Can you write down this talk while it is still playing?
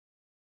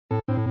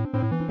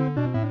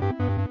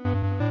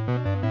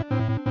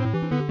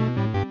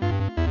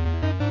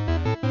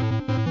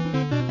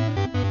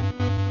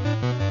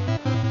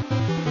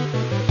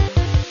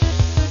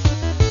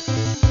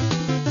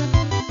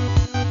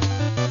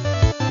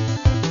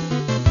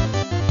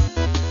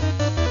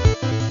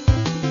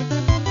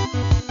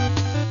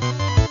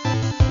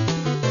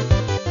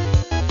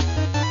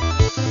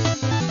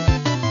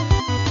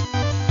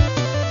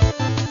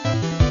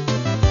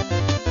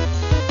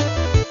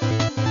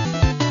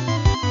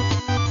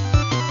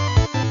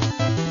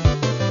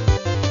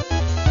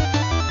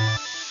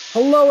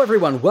Hello,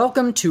 everyone.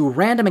 Welcome to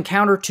Random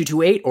Encounter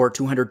 228 or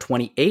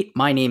 228.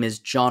 My name is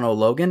John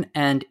O'Logan,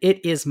 and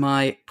it is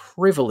my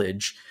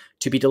privilege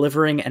to be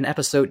delivering an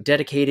episode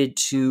dedicated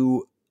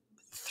to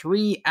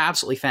three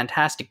absolutely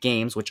fantastic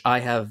games, which I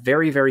have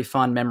very, very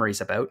fond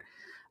memories about.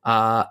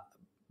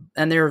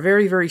 And they're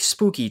very, very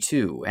spooky,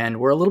 too. And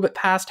we're a little bit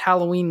past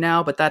Halloween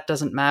now, but that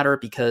doesn't matter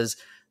because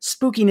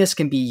spookiness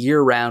can be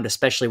year-round,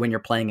 especially when you're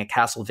playing a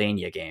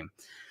Castlevania game.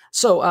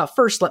 So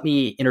first, let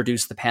me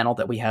introduce the panel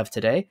that we have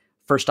today.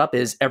 First up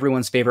is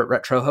everyone's favorite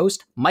retro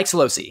host, Mike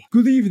Solosi.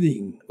 Good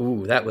evening.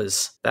 Ooh,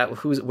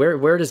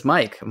 where does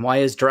Mike? And why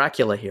is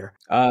Dracula here?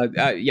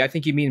 Yeah, I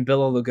think you mean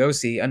Bela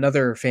Lugosi,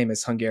 another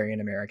famous Hungarian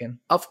American.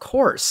 Of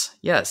course,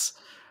 yes.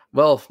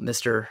 Well,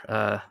 Mr.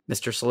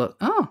 Solosi.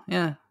 Oh,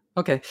 yeah.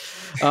 Okay.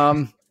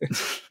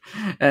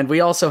 And we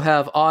also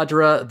have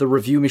Audra, the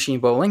review machine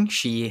bowling.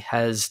 She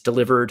has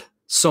delivered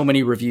so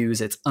many reviews,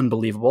 it's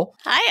unbelievable.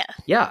 Hiya.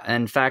 Yeah,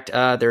 in fact,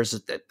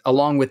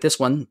 along with this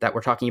one that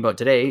we're talking about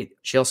today,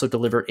 she also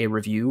delivered a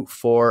review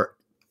for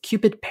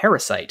Cupid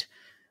Parasite,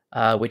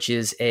 which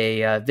is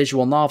a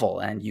visual novel,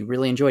 and you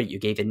really enjoyed it. You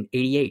gave it an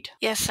 88.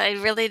 Yes, I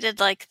really did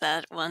like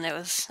that one. It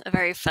was a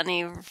very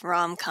funny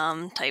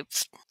rom-com type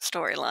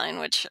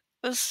storyline, which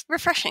was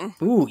refreshing.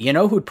 Ooh, you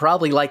know who'd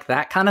probably like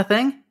that kind of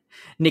thing?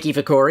 Nikki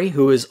Vicori,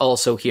 who is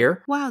also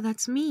here. Wow,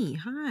 that's me.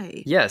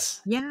 Hi.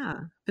 Yes.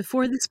 Yeah.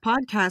 Before this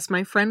podcast,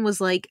 my friend was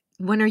like,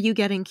 when are you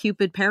getting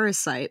Cupid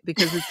Parasite?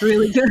 Because it's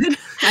really good.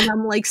 And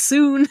I'm like,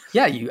 soon.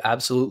 Yeah, you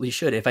absolutely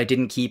should. If I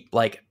didn't keep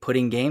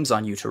putting games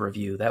on you to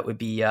review, that would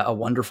be a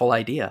wonderful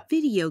idea.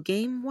 Video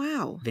game,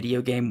 wow.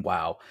 Video game,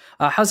 wow.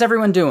 How's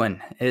everyone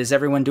doing? Is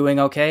everyone doing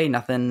okay?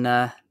 Nothing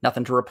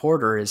to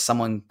report, or is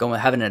someone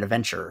having an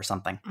adventure or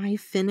something? I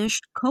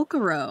finished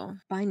Kokoro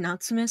by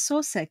Natsume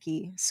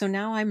Soseki, so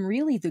now I'm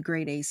really the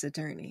Great Ace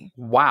Attorney.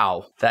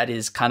 Wow, that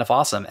is kind of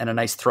awesome, and a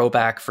nice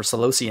throwback for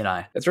Solosi and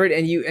I. That's right,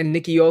 and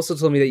Nikki, you also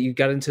told me that you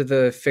got into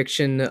the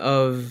fiction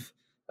of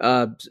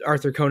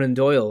Arthur Conan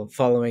Doyle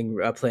following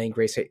playing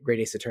Great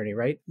Ace Attorney,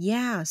 right?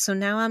 Yeah, so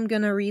now I'm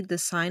going to read The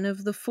Sign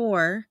of the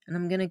Four, and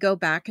I'm going to go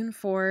back and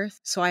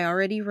forth. So I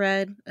already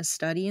read A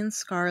Study in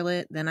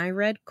Scarlet, then I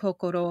read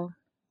Kokoro.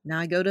 Now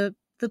I go to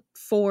the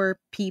Four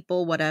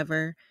People,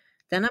 whatever.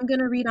 Then I'm going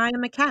to read I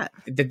Am a Cat.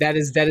 That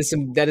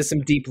is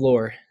some deep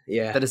lore.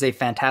 Yeah. That is a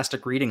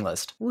fantastic reading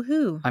list.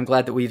 Woohoo. I'm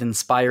glad that we've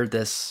inspired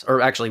this,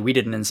 or actually we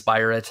didn't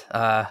inspire it.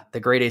 The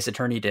Great Ace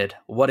Attorney did.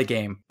 What a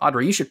game.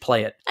 Audrey, you should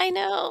play it. I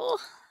know.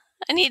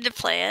 I need to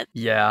play it.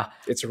 Yeah.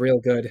 It's real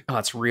good. Oh,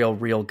 it's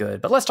real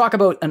good. But let's talk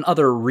about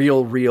another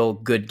real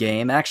good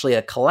game, actually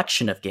a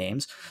collection of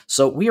games.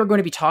 So we are going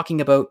to be talking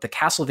about the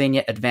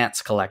Castlevania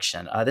Advance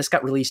Collection. This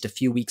got released a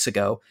few weeks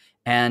ago,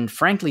 and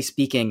frankly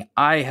speaking,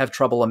 I have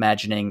trouble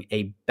imagining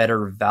a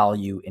better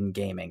value in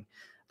gaming.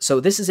 So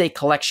this is a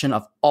collection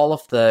of all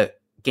of the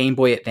Game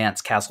Boy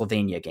Advance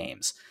Castlevania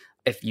games.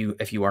 If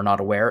you are not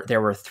aware,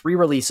 there were 3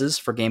 releases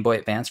for Game Boy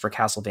Advance for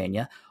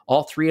Castlevania.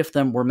 All 3 of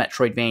them were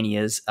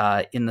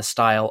Metroidvanias in the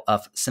style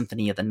of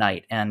Symphony of the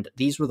Night. And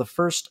these were the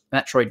first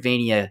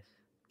Metroidvania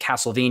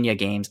Castlevania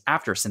games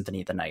after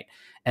Symphony of the Night.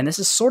 And this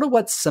is sort of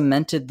what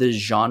cemented the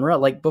genre.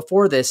 Like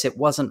before this, it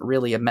wasn't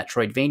really a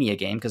Metroidvania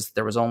game because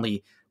there was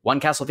only one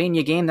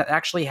Castlevania game that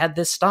actually had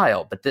this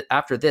style. But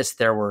after this,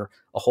 there were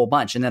a whole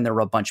bunch. And then there were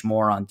a bunch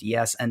more on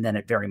DS. And then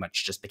it very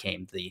much just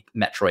became the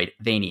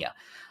Metroidvania.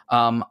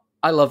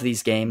 I love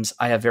these games.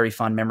 I have very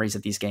fond memories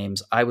of these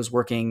games. I was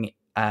working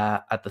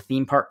at the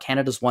theme park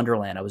Canada's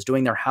Wonderland. I was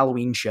doing their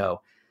Halloween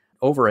show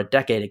over a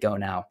decade ago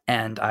now,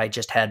 and I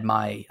just had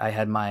my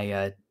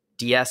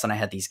DS and I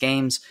had these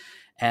games,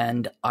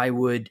 and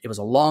it was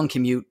a long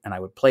commute, and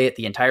I would play it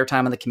the entire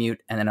time on the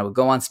commute, and then I would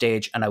go on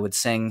stage and I would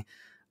sing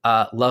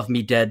Love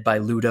Me Dead by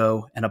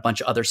Ludo and a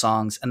bunch of other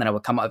songs, and then I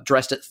would come up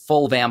dressed at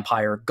full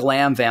vampire,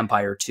 glam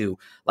vampire too.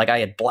 Like I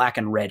had black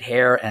and red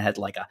hair and had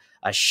like a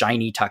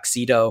shiny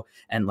tuxedo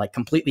and like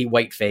completely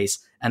white face,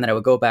 and then I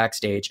would go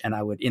backstage and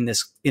I would in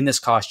this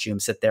costume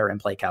sit there and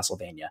play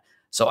Castlevania.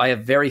 So I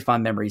have very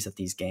fond memories of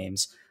these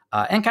games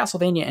and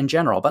Castlevania in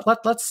general. But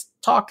let's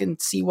talk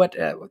and see what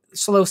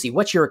Solosi,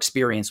 what's your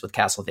experience with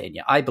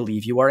Castlevania? I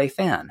believe you are a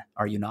fan,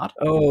 are you not?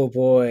 Oh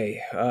boy,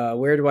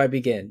 where do I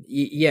begin?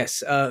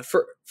 Yes,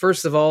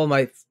 first of all,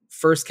 my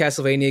first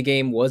Castlevania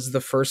game was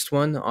the first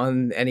one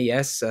on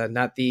NES,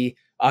 not the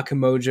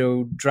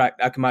Akumajo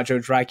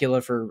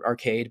Dracula for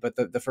arcade, but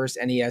the first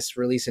NES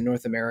release in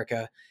North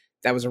America.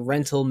 That was a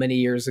rental many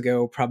years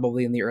ago,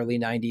 probably in the early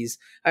 90s.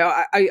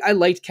 I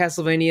liked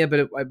Castlevania,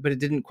 but it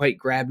didn't quite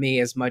grab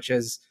me as much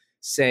as,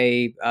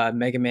 say,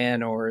 Mega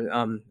Man or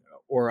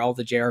all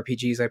the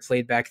JRPGs I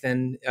played back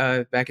in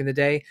the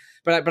day.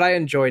 But I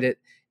enjoyed it.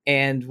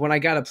 And when I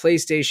got a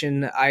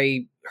PlayStation,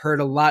 I heard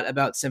a lot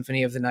about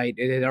Symphony of the Night.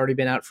 It had already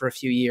been out for a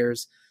few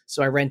years,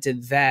 so I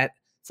rented that.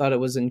 Thought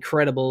it was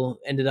incredible,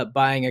 ended up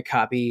buying a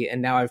copy,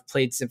 and now I've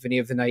played Symphony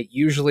of the Night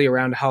usually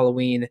around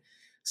Halloween,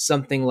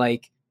 something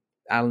like,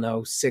 I don't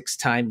know, 6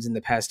 times in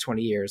the past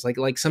 20 years.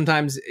 Like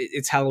sometimes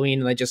it's Halloween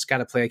and I just got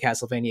to play a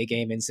Castlevania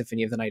game, and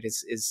Symphony of the Night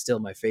is still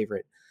my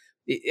favorite.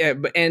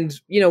 And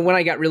when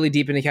I got really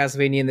deep into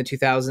Castlevania in the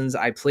 2000s,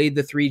 I played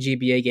the 3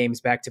 GBA games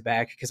back to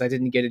back because I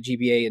didn't get a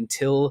GBA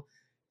until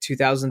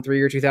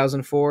 2003 or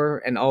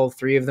 2004, and all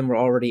 3 of them were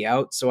already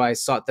out. So I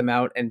sought them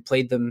out and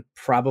played them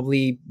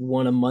probably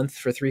one a month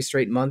for 3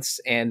 straight months,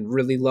 and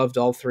really loved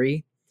all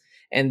 3.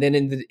 And then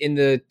in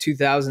the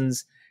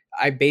 2000s,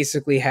 I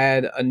basically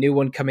had a new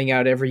one coming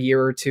out every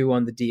year or two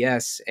on the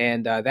DS,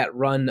 and that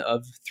run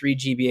of 3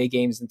 GBA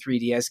games and 3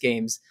 DS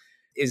games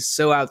is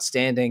so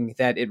outstanding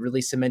that it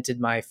really cemented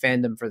my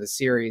fandom for the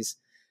series.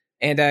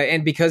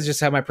 And because just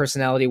how my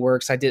personality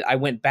works, I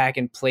went back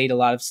and played a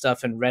lot of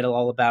stuff and read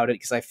all about it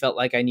because I felt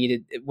like I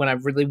needed, when I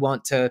really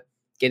want to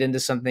get into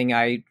something,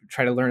 I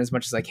try to learn as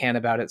much as I can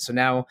about it. So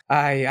now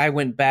I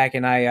went back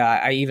and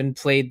I even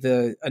played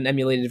an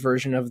emulated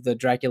version of the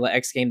Dracula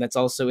X game that's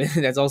also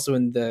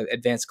in the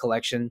Advanced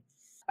Collection.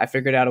 I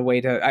figured out a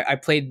way to. I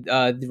played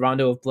the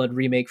Rondo of Blood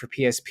remake for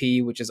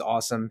PSP, which is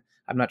awesome.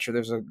 I'm not sure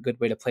there's a good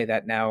way to play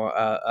that now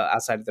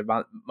outside of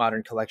the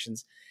modern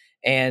collections.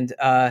 And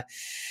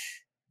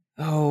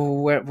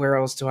where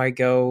else do I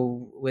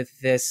go with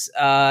this?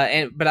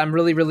 But I'm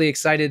really, really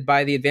excited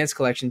by the Advanced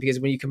Collection, because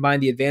when you combine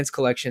the Advanced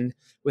Collection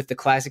with the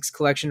Classics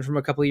Collection from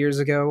a couple of years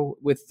ago,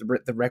 with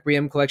the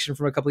Requiem Collection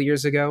from a couple of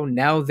years ago,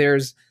 now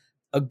there's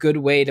a good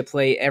way to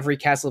play every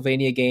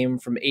Castlevania game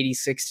from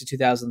 86 to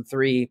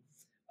 2003,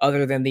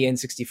 other than the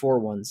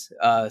N64 ones.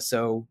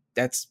 So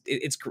it's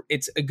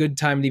a good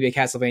time to be a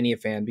Castlevania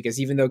fan,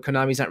 because even though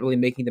Konami's not really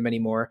making them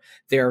anymore,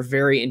 they are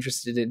very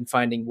interested in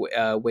finding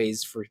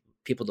ways for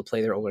people to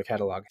play their older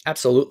catalog.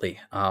 Absolutely.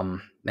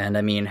 And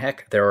I mean,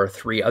 heck, there are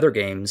 3 other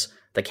games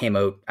that came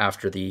out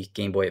after the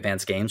Game Boy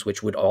Advance games,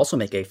 which would also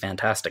make a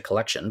fantastic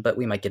collection, but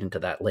we might get into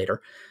that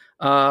later.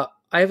 I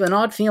have an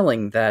odd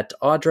feeling that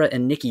Audra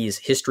and Nikki's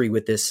history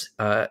with this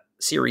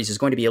series is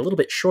going to be a little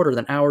bit shorter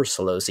than ours,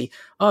 Solosi.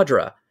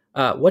 Audra,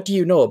 what do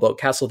you know about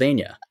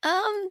Castlevania?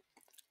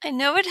 I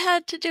know it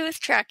had to do with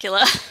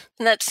Dracula,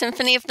 and that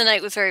Symphony of the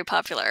Night was very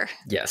popular.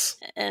 Yes.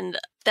 And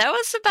that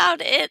was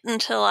about it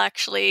until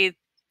actually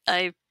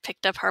I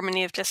picked up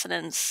Harmony of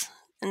Dissonance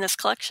in this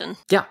collection.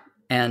 Yeah.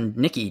 And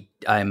Nikki,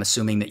 I'm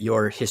assuming that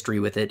your history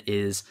with it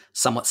is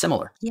somewhat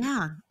similar.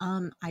 Yeah.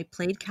 I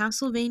played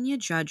Castlevania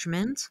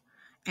Judgment,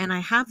 and I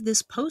have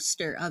this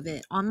poster of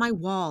it on my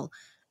wall.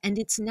 And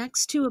it's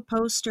next to a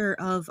poster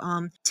of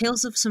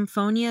Tales of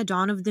Symphonia,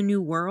 Dawn of the New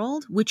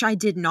World, which I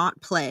did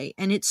not play.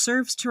 And it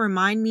serves to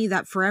remind me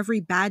that for every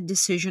bad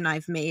decision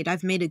I've made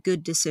a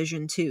good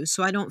decision too.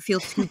 So I don't feel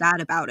too bad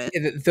about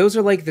it. Those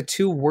are like the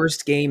 2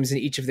 worst games in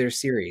each of their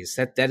series.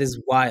 That is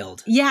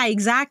wild. Yeah,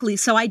 exactly.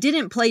 So I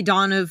didn't play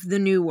Dawn of the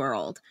New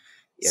World.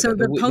 Yeah, so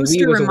the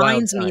poster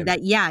reminds me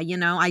that,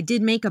 I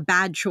did make a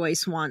bad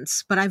choice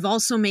once, but I've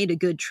also made a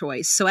good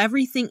choice. So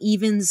everything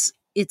evens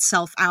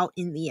itself out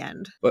in the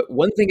end. But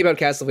one thing about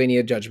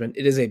Castlevania Judgment,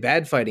 it is a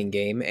bad fighting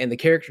game, and the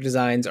character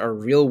designs are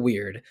real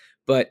weird,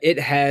 but it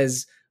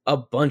has a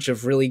bunch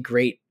of really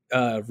great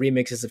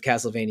remixes of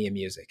Castlevania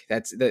music.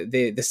 That's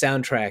the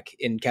soundtrack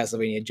in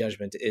Castlevania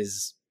Judgment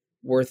is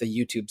worth a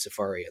YouTube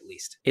safari at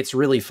least. It's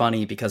really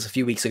funny because a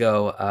few weeks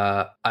ago,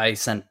 I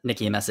sent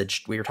Nikki a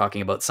message. We were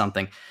talking about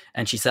something,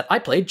 and she said, I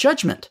played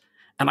Judgment.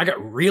 And I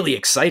got really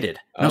excited.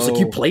 And I was like,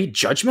 you played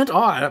Judgment?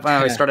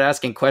 I started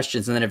asking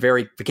questions, and then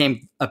it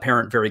became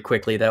apparent very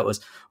quickly that it was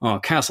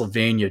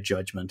Castlevania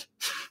Judgment.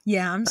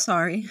 Yeah, I'm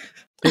sorry.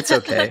 It's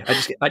okay.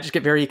 I just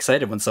get very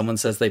excited when someone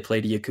says they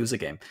played a Yakuza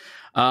game.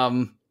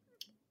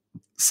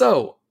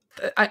 So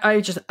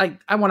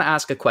I want to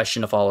ask a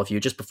question of all of you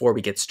just before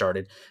we get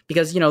started,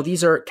 because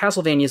these are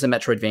Castlevanias and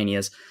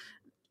Metroidvanias.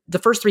 The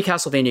first 3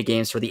 Castlevania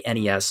games for the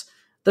NES.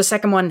 The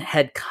second one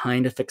had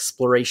kind of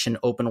exploration,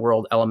 open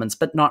world elements,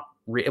 but not.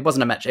 It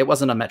wasn't a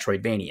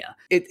Metroidvania.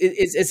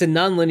 It's a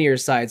non-linear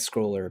side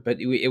scroller, but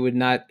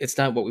it's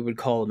not what we would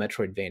call a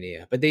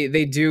Metroidvania. But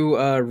they do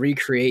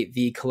recreate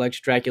the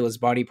collect Dracula's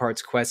body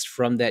parts quest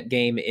from that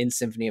game in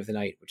Symphony of the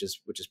Night, which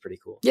is pretty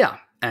cool. Yeah,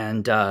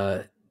 and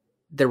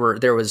there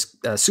was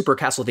Super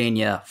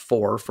Castlevania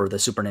 4 for the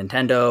Super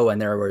Nintendo,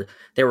 and there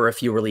were a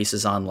few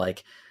releases on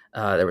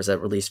there was a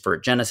release for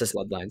Genesis,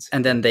 Bloodlines,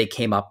 and then they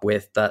came up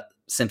with the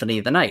Symphony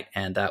of the Night,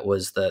 and that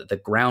was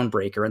the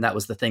groundbreaker, and that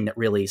was the thing that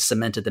really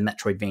cemented the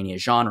Metroidvania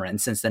genre, and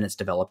since then it's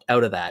developed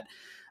out of that.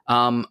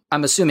 I'm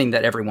assuming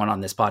that everyone on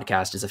this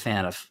podcast is a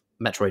fan of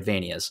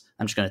Metroidvanias.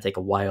 I'm just going to take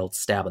a wild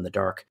stab in the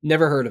dark.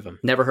 Never heard of them.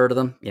 Never heard of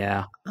them?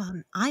 Yeah.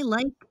 I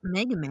like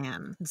Mega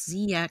Man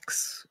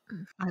ZX.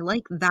 I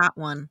like that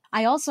one.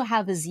 I also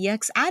have a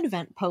ZX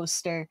Advent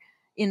poster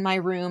in my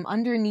room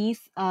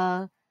underneath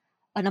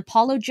an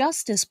Apollo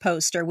Justice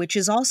poster, which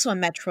is also a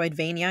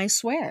Metroidvania, I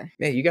swear.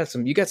 Yeah, you got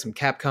some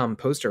Capcom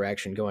poster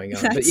action going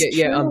on. That's but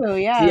yeah, true,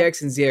 yeah.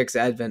 ZX and ZX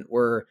Advent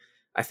were,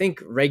 I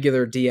think,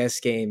 regular DS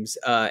games,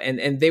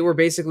 and they were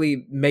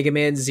basically Mega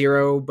Man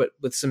Zero, but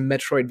with some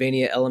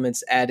Metroidvania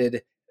elements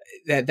added.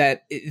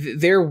 That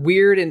they're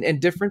weird and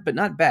different, but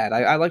not bad.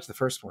 I liked the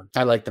first one.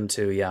 I like them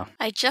too, yeah.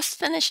 I just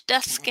finished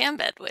Death's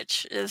Gambit,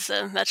 which is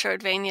a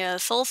Metroidvania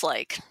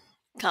Souls-like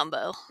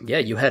combo. Yeah,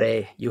 you had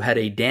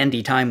a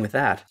dandy time with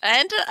that.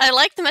 And I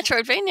like the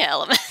Metroidvania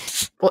elements.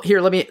 games. Well,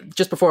 here,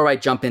 just before I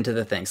jump into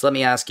the things, let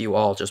me ask you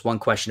all just one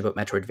question about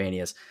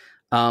Metroidvanias.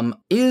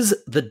 Is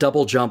the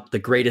double jump the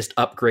greatest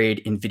upgrade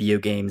in video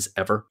games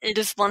ever? It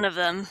is one of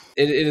them.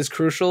 It is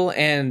crucial,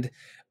 and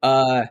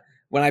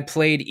when I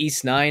played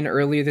East 9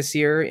 earlier this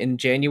year in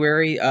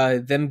January,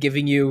 them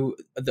giving you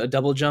the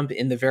double jump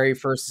in the very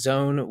first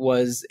zone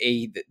was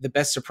the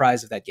best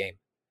surprise of that game.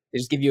 They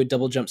just give you a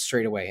double jump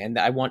straight away, and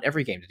I want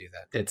every game to do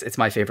that. It's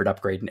my favorite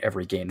upgrade in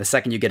every game. The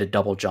second you get a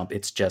double jump,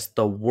 it's just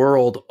the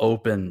world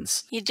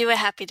opens. You do a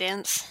happy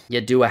dance.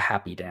 You do a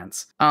happy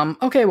dance.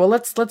 Okay, well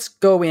let's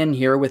go in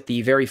here with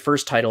the very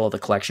first title of the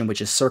collection, which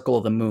is Circle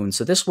of the Moon.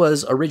 So this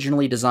was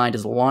originally designed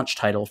as a launch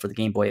title for the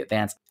Game Boy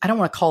Advance. I don't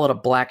want to call it a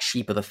black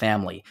sheep of the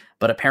family,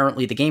 but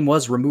apparently the game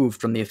was removed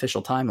from the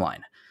official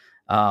timeline.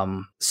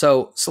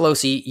 So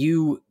Solosi,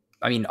 you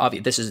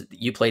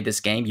played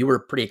this game. You were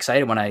pretty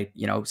excited when I,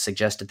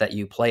 suggested that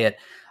you play it.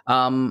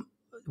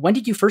 When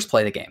did you first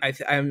play the game?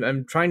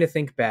 I'm trying to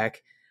think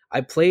back.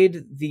 I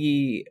played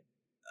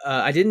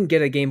I didn't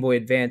get a Game Boy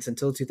Advance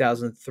until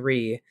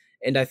 2003,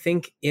 and I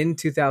think in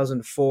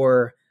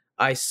 2004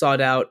 I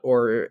sought out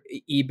or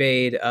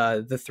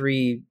eBayed the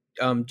three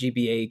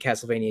GBA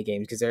Castlevania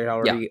games because they had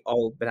already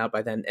all been out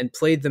by then, and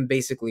played them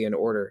basically in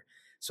order.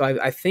 So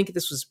I think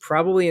this was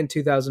probably in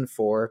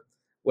 2004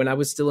 when I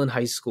was still in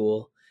high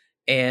school.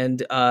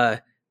 And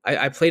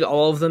I played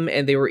all of them,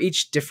 and they were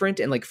each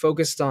different and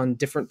focused on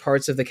different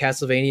parts of the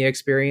Castlevania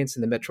experience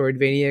and the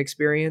Metroidvania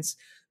experience.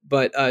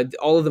 But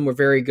all of them were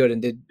very good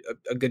and did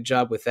a good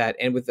job with that.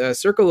 And with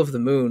Circle of the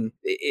Moon,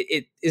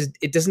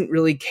 it doesn't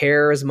really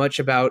care as much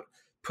about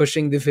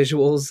pushing the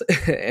visuals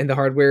and the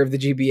hardware of the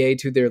GBA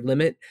to their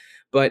limit,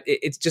 but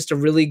it's just a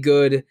really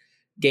good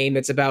game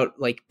that's about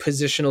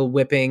positional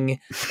whipping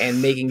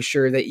and making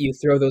sure that you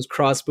throw those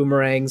cross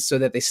boomerangs so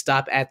that they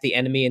stop at the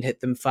enemy and hit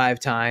them 5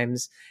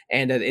 times.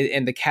 And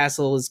the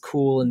castle is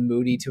cool and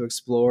moody to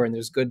explore, and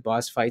there's good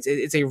boss fights.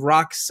 It's a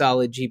rock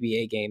solid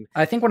GBA game.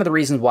 I think one of the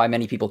reasons why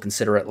many people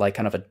consider it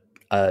kind of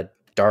a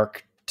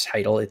dark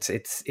title,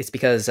 it's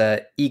because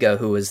Iga,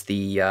 who is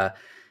the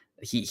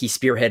he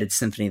spearheaded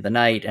Symphony of the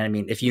Night, and I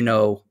mean, if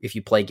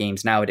you play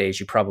games nowadays,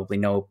 you probably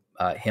know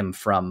him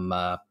from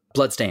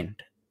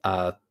Bloodstained,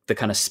 the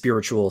kind of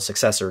spiritual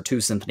successor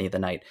to Symphony of the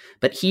Night.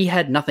 But he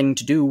had nothing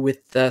to do with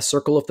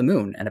Circle of the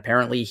Moon, and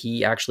apparently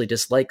he actually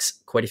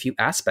dislikes quite a few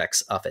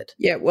aspects of it.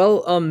 Yeah,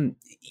 well,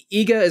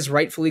 Iga is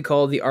rightfully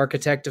called the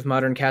architect of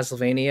modern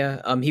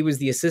Castlevania. He was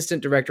the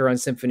assistant director on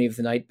Symphony of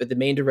the Night, but the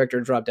main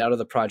director dropped out of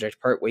the project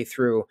partway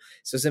through,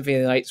 so Symphony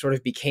of the Night sort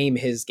of became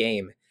his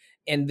game.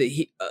 And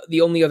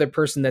the only other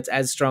person that's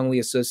as strongly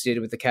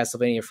associated with the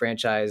Castlevania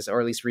franchise, or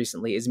at least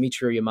recently, is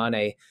Michiru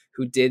Yamane,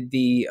 who did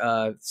the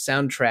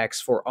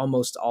soundtracks for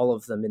almost all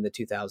of them in the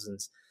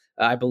 2000s.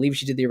 I believe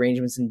she did the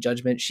arrangements in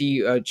Judgment.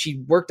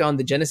 She worked on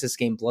the Genesis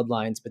game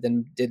Bloodlines, but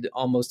then did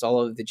almost all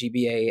of the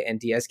GBA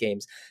and DS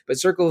games. But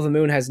Circle of the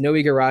Moon has no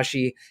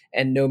Igarashi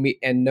and no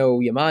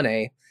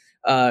Yamane,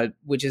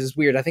 which is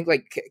weird. I think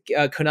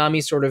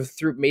Konami sort of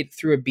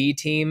threw a B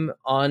team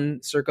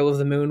on Circle of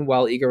the Moon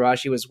while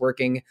Igarashi was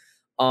working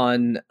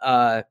on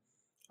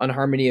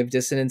Harmony of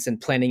Dissonance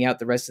and planning out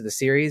the rest of the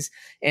series.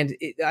 And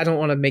I don't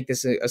want to make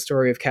this a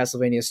story of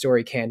Castlevania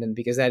story canon,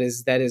 because that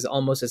is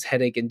almost as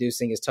headache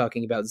inducing as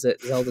talking about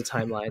Zelda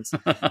timelines.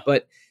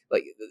 But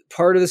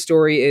part of the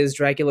story is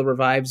Dracula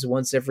revives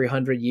once every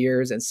 100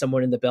 years, and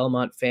someone in the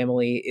Belmont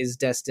family is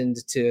destined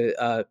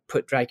to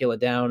put Dracula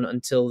down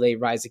until they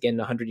rise again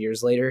 100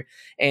 years later.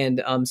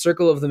 And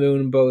Circle of the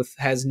Moon both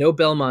has no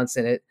Belmonts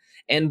in it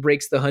and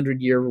breaks the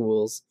 100-year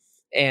rules.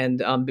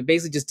 And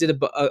basically just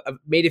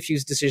made a few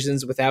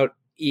decisions without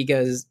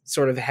Iga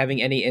sort of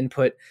having any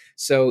input.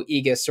 So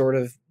Iga sort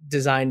of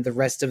designed the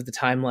rest of the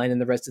timeline and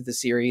the rest of the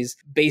series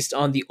based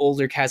on the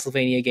older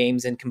Castlevania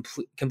games and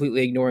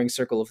completely ignoring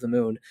Circle of the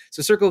Moon.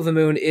 So Circle of the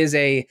Moon is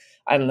you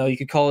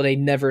could call it a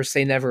never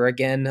say never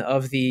again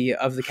of the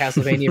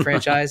Castlevania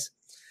franchise.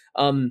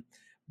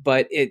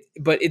 But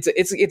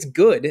it's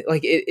good.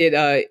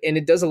 And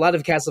it does a lot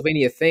of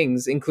Castlevania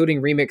things,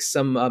 including remix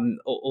some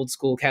old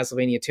school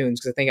Castlevania tunes.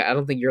 Because I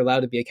don't think you're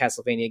allowed to be a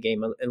Castlevania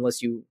game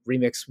unless you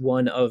remix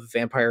one of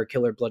Vampire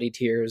Killer, Bloody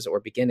Tears, or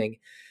Beginning.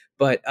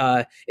 But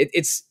it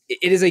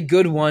is a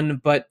good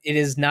one, but it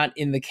is not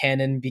in the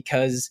canon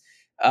because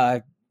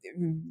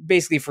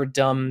basically for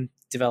dumb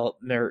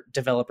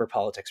developer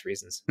politics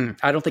reasons.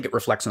 I don't think it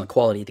reflects on the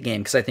quality of the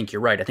game, because I think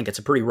you're right. I think it's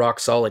a pretty rock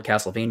solid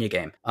Castlevania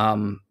game.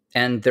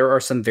 And there are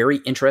some very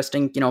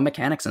interesting,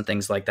 mechanics and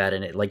things like that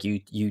in it. Like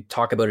you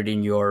talk about it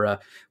in your,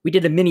 we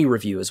did a mini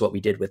review is what we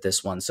did with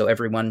this one. So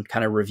everyone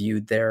kind of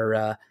reviewed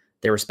their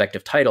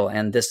respective title.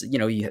 And this,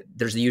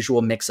 there's the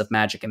usual mix of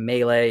magic and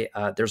melee.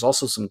 There's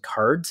also some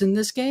cards in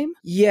this game.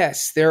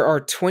 Yes, there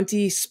are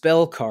 20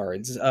 spell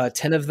cards.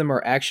 10 of them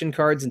are action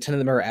cards and 10 of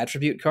them are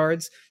attribute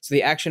cards. So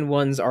the action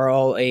ones are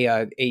all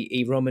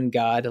a Roman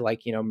god,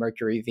 like,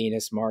 Mercury,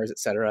 Venus, Mars,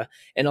 etc.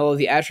 And all of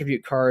the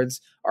attribute cards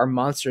are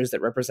monsters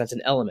that represent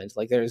an element.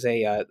 Like there's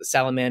a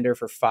salamander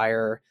for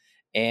fire,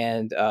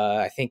 and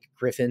I think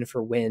Griffin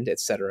for wind,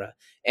 etc.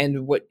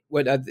 And what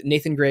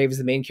Nathan Graves,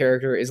 the main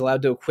character, is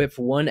allowed to equip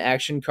one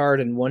action card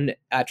and one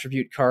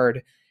attribute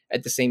card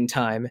at the same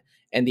time.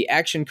 And the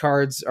action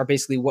cards are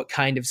basically what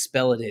kind of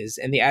spell it is,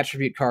 and the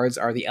attribute cards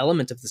are the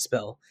element of the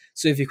spell.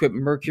 So if you equip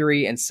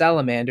Mercury and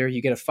Salamander,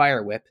 you get a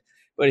fire whip.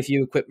 But if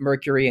you equip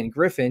Mercury and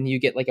Griffin, you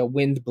get like a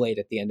wind blade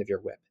at the end of your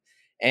whip.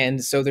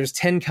 And so there's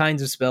 10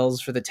 kinds of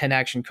spells for the 10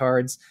 action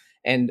cards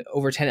and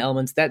over 10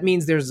 elements. That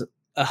means there's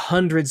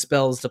 100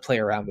 spells to play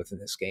around with in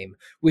this game,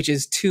 which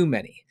is too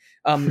many.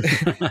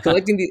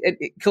 Collecting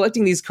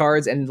these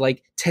cards and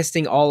like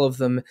testing all of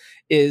them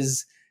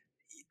is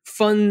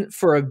fun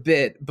for a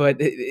bit, but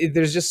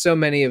there's just so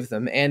many of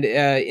them. And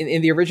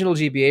in the original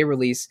GBA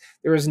release,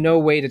 there was no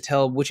way to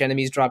tell which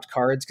enemies dropped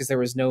cards because there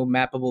was no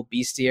mappable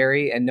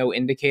bestiary and no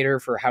indicator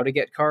for how to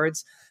get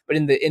cards. But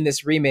in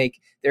this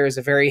remake, there is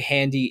a very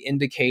handy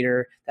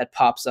indicator that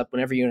pops up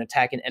whenever you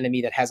attack an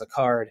enemy that has a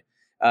card,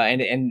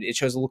 and it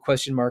shows a little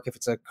question mark if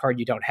it's a card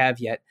you don't have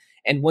yet.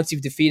 And once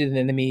you've defeated an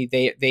enemy,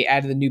 they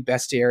added a new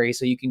bestiary,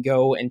 so you can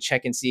go and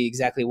check and see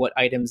exactly what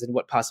items and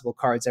what possible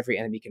cards every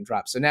enemy can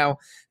drop. So now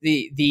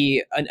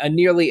a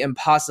nearly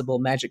impossible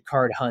magic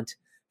card hunt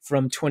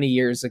from 20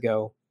 years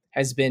ago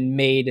has been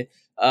made.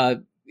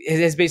 It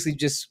has basically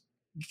just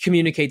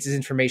communicates his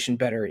information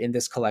better in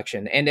this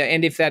collection. And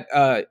if that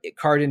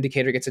card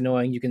indicator gets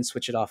annoying, you can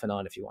switch it off and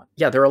on if you want.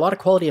 Yeah, there are a lot of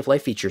quality of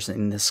life features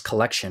in this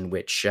collection,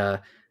 which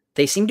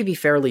they seem to be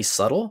fairly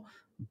subtle,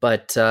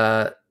 but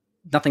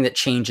nothing that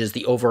changes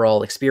the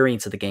overall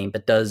experience of the game,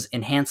 but does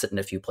enhance it in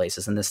a few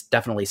places. And this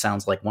definitely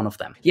sounds like one of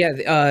them.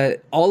 Yeah,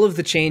 all of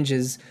the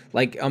changes,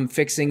 like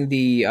fixing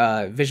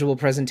the visual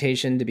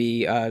presentation to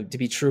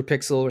be true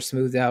pixel or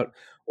smoothed out,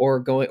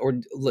 or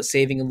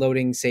saving and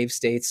loading save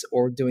states,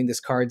 or doing this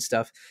card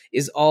stuff,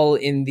 is all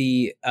in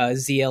the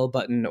ZL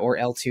button or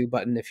L2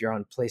 button if you're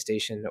on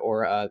PlayStation,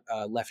 or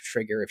left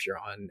trigger if you're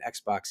on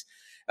Xbox.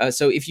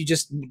 So if you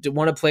just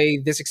want to play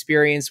this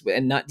experience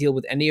and not deal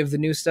with any of the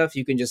new stuff,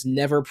 you can just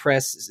never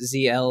press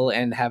ZL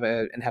and have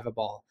a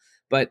ball.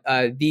 But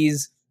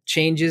these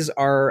changes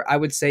are, I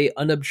would say,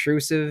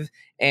 unobtrusive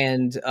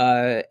and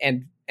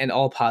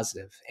all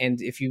positive.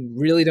 And if you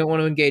really don't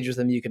want to engage with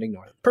them, you can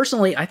ignore them.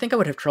 Personally, I think I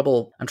would have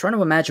trouble. I'm trying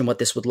to imagine what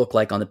this would look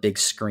like on the big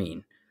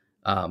screen.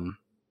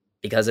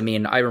 Because, I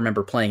mean, I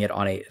remember playing it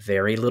on a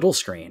very little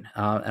screen.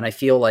 And I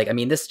feel like, I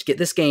mean,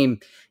 this game,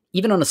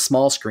 even on a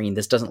small screen,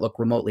 this doesn't look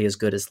remotely as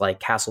good as like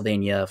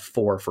Castlevania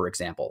 4, for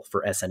example,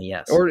 for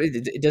SNES. Or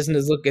it doesn't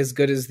look as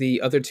good as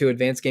the other two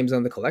advanced games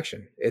on the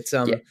collection. It's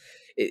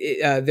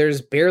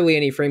there's barely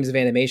any frames of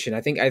animation.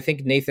 I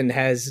think Nathan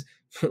has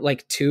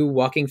like 2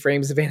 walking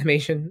frames of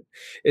animation.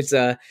 It's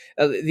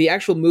the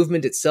actual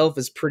movement itself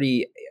is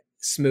pretty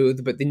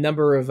smooth, but the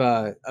number of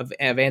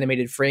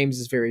animated frames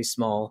is very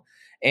small.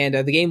 And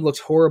the game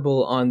looked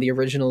horrible on the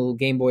original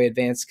Game Boy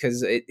Advance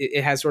because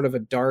it has sort of a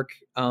dark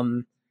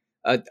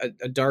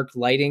a dark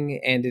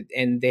lighting,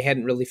 and they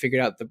hadn't really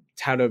figured out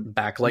how to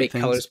backlight make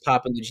things. Colors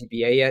pop in the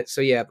GBA yet.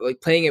 So yeah,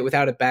 like playing it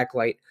without a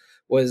backlight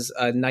was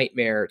a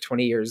nightmare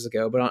 20 years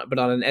ago. But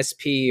on an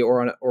SP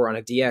or on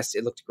a DS,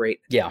 it looked great.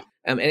 Yeah,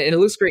 and it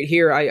looks great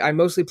here. I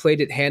mostly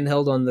played it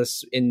handheld on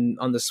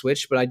the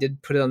Switch, but I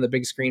did put it on the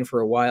big screen for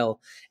a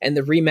while. And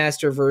the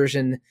remaster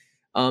version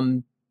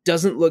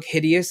doesn't look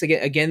hideous.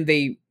 Again,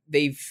 they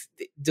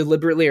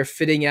deliberately are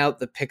fitting out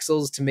the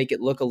pixels to make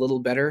it look a little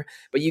better,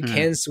 but you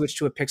can switch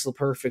to a pixel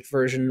perfect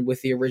version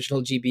with the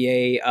original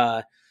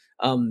GBA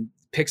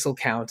pixel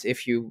count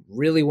if you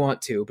really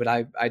want to, but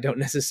I don't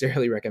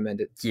necessarily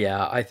recommend it.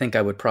 Yeah, I think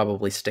I would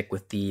probably stick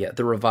with the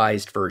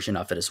revised version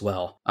of it as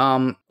well.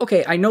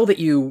 Okay, I know that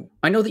you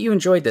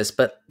enjoyed this,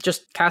 but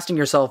just casting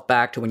yourself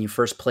back to when you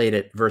first played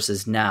it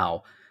versus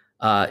now,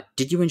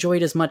 did you enjoy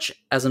it as much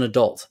as an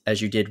adult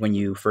as you did when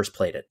you first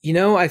played it? You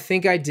know, I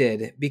think I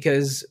did,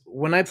 because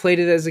when I played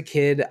it as a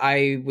kid,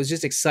 I was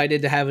just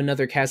excited to have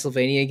another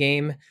Castlevania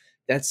game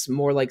that's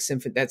more like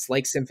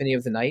Symphony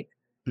of the Night,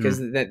 because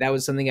that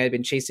was something I'd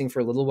been chasing for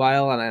a little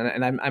while,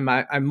 and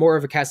I'm more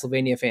of a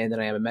Castlevania fan than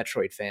I am a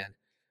Metroid fan.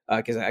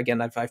 Because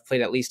again, I've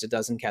played at least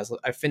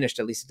I've finished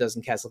at least a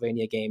dozen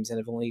Castlevania games, and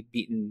I've only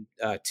beaten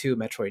 2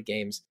 Metroid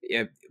games.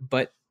 Yeah,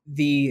 but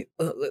the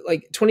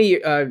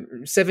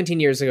 17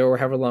 years ago, or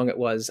however long it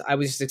was, I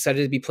was just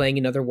excited to be playing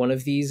another one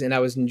of these, and I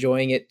was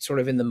enjoying it sort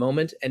of in the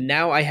moment. And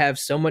now I have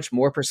so much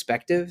more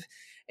perspective,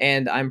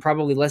 and I'm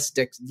probably less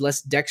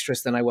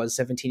dexterous than I was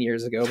 17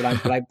 years ago.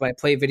 But I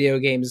play video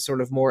games sort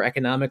of more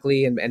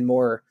economically and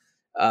more.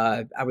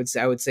 I would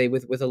say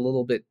with a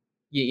little bit,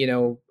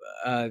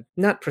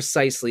 not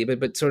precisely,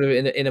 but sort of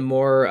in a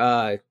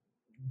more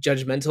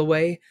judgmental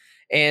way.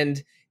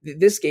 And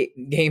this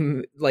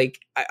game, like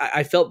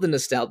I felt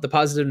the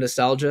positive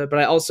nostalgia, but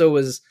I also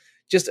was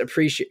just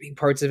appreciating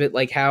parts of it,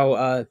 like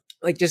how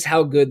just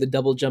how good the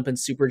double jump and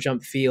super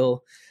jump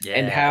feel,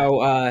 and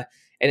how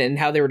and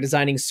how they were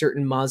designing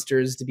certain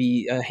monsters to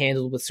be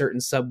handled with certain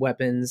sub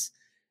weapons.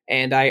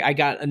 And I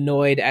got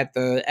annoyed at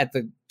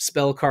the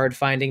spell card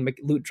finding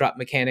loot drop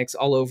mechanics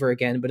all over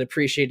again, but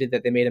appreciated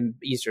that they made them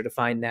easier to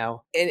find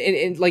now.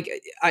 And like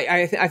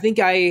I think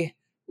I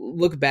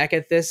look back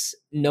at this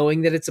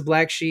knowing that it's a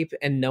black sheep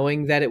and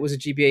knowing that it was a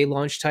GBA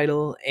launch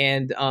title,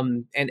 and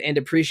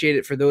appreciate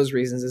it for those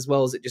reasons, as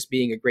well as it just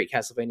being a great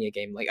Castlevania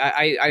game. Like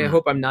I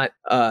hope I'm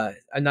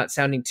not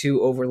sounding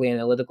too overly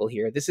analytical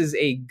here. This is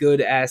a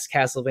good ass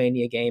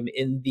Castlevania game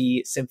in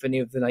the Symphony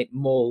of the Night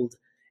mold,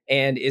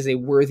 and is a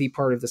worthy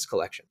part of this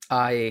collection.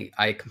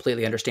 I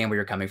completely understand where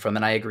you're coming from,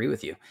 and I agree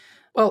with you.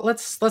 Well,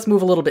 let's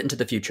move a little bit into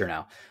the future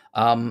now.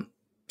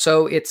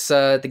 So it's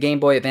the Game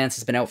Boy Advance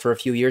has been out for a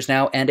few years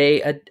now, and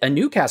a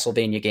new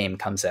Castlevania game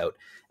comes out,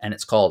 and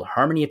it's called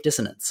Harmony of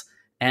Dissonance.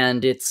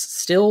 And it's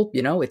still,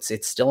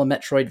 it's still a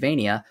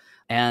Metroidvania,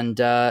 and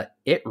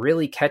it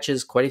really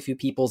catches quite a few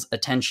people's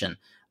attention.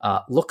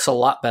 Looks a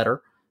lot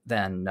better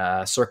than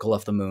Circle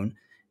of the Moon,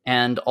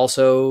 and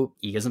also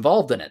Iga's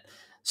involved in it.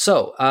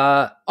 So,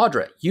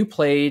 Audra, you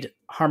played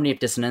Harmony of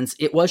Dissonance.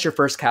 It was your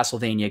first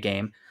Castlevania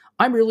game.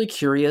 I'm really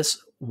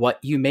curious what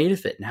you made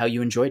of it and how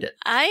you enjoyed it.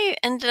 I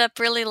ended up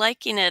really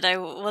liking it. I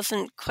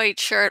wasn't quite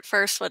sure at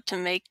first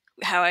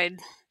how I'd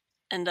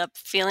end up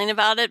feeling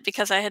about it,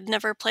 because I had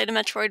never played a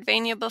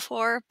Metroidvania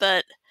before,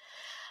 but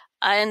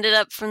I ended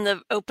up, from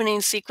the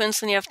opening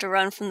sequence when you have to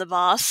run from the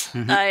boss,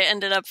 I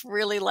ended up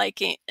really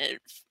liking it.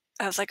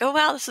 I was like, oh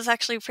wow, this is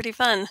actually pretty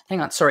fun.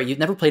 Hang on, sorry, you've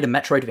never played a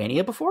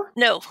Metroidvania before?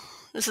 No,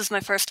 this is my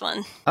first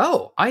one.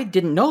 Oh, I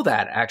didn't know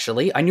that,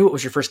 actually. I knew it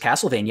was your first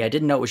Castlevania. I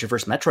didn't know it was your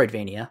first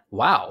Metroidvania.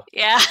 Wow.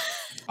 Yeah.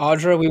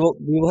 Audra, we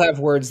will have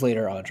words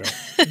later, Audra.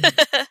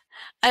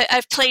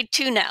 I've played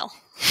 2 now.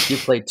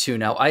 You've played 2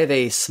 now. I have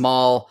a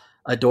small,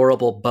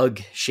 adorable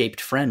bug-shaped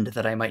friend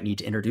that I might need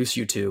to introduce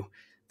you to.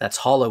 That's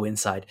hollow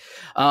inside.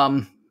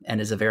 And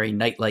is a very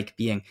knight-like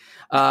being.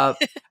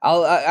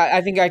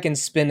 I think I can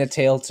spin a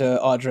tale to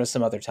Audra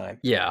some other time.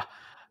 Yeah.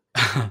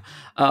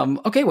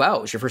 Okay, wow,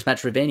 it was your first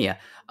Metroidvania.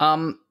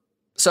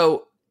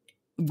 So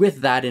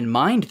with that in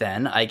mind,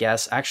 then, I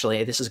guess,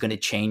 actually, this is going to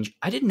change.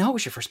 I didn't know it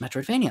was your first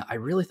Metroidvania. I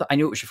really thought I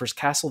knew it was your first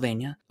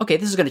Castlevania. Okay,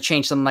 this is going to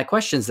change some of my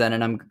questions then,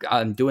 and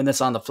I'm doing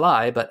this on the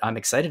fly, but I'm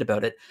excited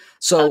about it.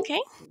 So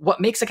what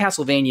makes a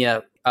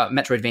Castlevania,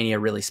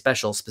 Metroidvania really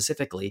special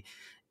specifically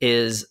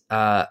is,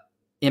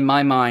 in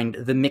my mind,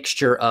 the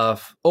mixture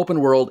of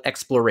open world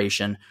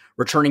exploration,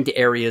 returning to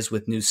areas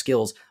with new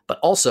skills, but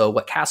also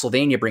what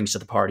Castlevania brings to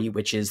the party,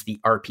 which is the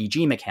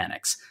RPG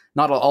mechanics.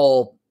 Not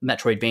all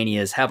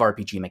Metroidvanias have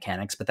RPG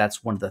mechanics, but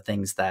that's one of the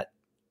things that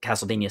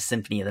Castlevania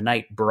Symphony of the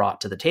Night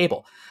brought to the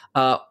table.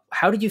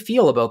 How did you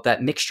feel about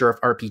that mixture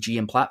of RPG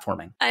and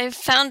platforming? I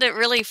found it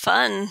really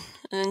fun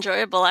and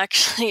enjoyable,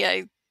 actually.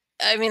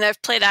 I mean,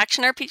 I've played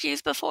action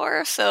RPGs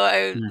before, so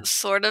I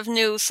sort of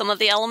knew some of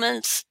the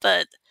elements,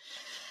 but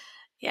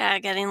yeah,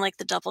 getting like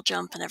the double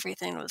jump and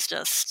everything was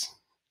just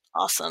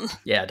awesome.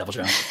 Yeah, double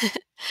jump.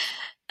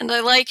 And I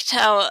liked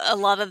how a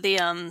lot of the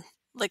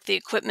the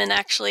equipment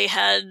actually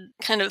had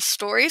kind of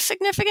story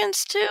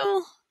significance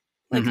too.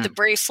 Like the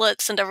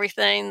bracelets and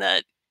everything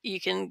that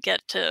you can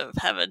get to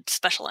have a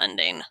special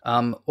ending.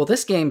 Well,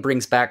 this game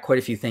brings back quite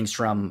a few things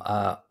from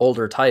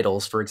older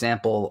titles. For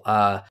example,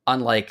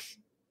 unlike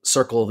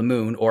Circle of the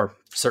Moon, or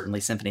certainly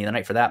Symphony of the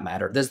Night for that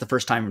matter, this is the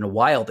first time in a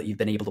while that you've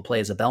been able to play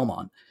as a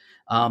Belmont.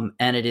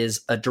 And it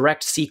is a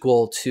direct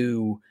sequel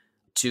to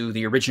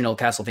the original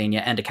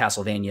Castlevania and to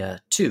Castlevania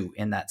 2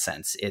 in that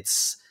sense.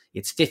 It's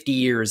 50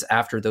 years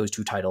after those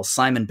 2 titles.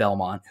 Simon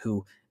Belmont,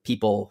 who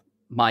people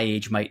my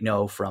age might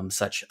know from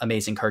such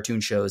amazing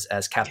cartoon shows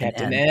as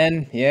Captain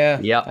N. Yeah.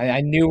 Yep. I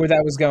knew where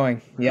that was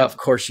going. Yeah. Of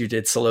course you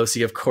did,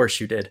 Solosi. Of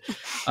course you did.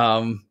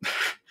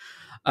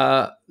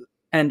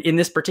 And in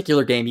this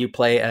particular game, you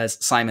play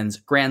as Simon's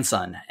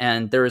grandson,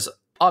 and there's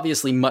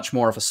obviously much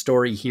more of a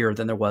story here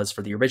than there was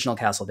for the original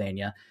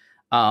Castlevania.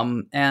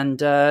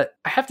 And I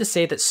have to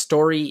say that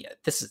story,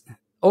 this is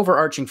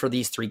overarching for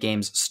these 3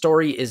 games,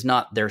 story is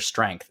not their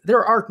strength.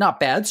 There are not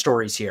bad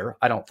stories here,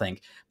 I don't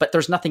think, but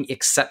there's nothing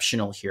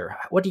exceptional here.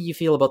 What do you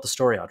feel about the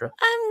story, Audra?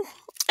 I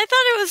thought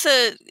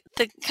it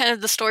was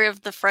the story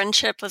of the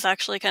friendship was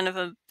actually kind of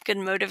a good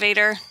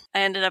motivator. I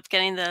ended up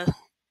getting the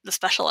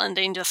special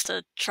ending just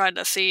to try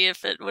to see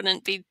if it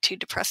wouldn't be too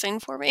depressing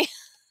for me.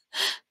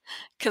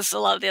 Because a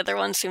lot of the other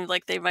ones seemed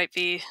like they might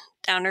be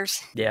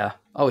downers. Yeah,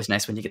 always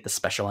nice when you get the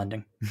special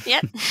ending.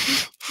 Yep.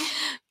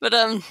 But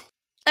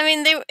I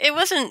mean, it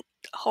wasn't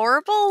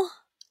horrible.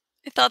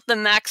 I thought the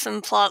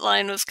Maxim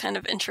plotline was kind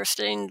of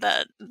interesting,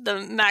 that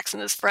the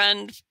Maximus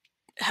friend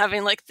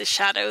having like the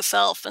shadow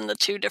self and the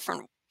 2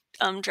 different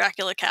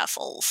Dracula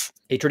castles.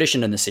 A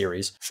tradition in the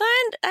series. So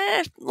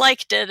I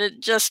liked it. It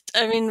just,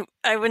 I mean,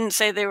 I wouldn't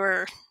say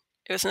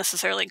it was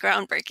necessarily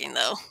groundbreaking,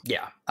 though.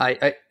 Yeah,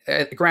 I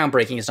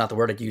groundbreaking is not the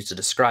word I'd use to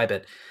describe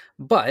it,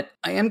 but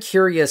I am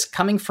curious,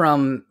 coming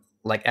from,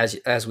 like,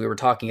 as we were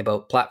talking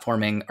about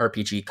platforming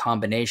RPG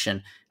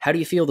combination, how do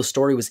you feel the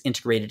story was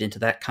integrated into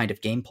that kind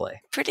of gameplay?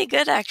 Pretty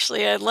good,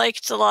 actually. I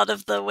liked a lot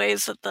of the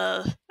ways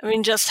that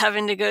just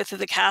having to go through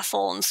the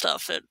castle and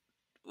stuff, it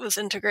was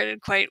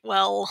integrated quite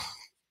well.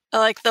 I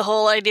like the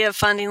whole idea of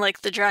finding,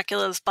 like, the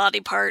Dracula's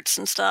body parts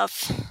and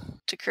stuff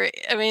to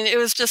create. I mean, it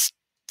was just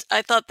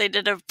I thought they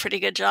did a pretty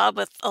good job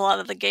with a lot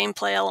of the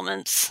gameplay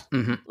elements.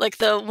 Mm-hmm. Like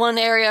the one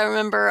area I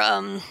remember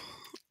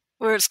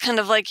where it's kind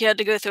of like you had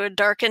to go through a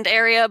darkened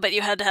area, but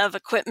you had to have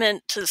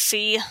equipment to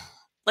see,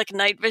 like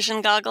night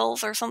vision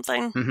goggles or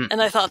something. Mm-hmm.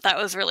 And I thought that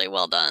was really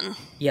well done.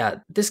 Yeah,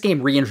 this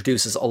game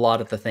reintroduces a lot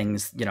of the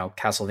things,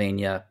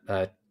 Castlevania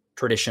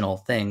traditional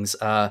things.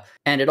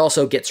 And it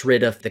also gets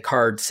rid of the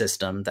card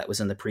system that was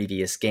in the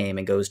previous game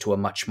and goes to a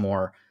much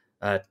more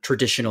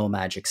traditional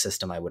magic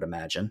system, I would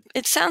imagine.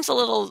 It sounds a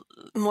little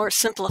more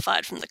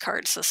simplified from the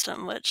card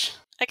system, which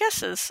I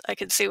guess I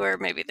could see where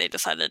maybe they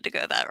decided to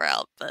go that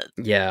route. But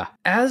yeah,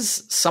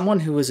 as someone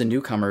who is a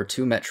newcomer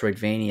to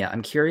Metroidvania,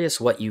 I'm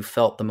curious what you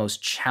felt the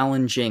most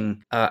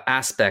challenging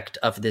aspect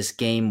of this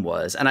game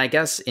was, and I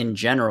guess in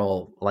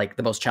general, like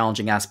the most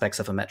challenging aspects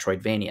of a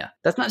Metroidvania.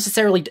 That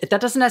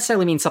doesn't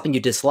necessarily mean something you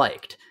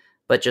disliked,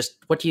 but just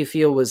what do you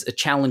feel was it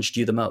challenged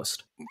you the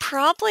most?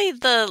 Probably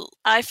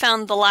I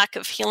found the lack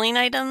of healing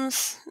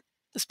items,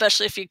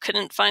 especially if you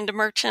couldn't find a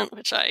merchant,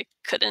 which I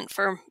couldn't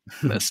for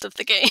most of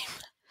the game.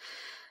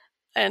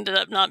 I ended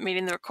up not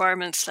meeting the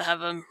requirements to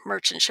have a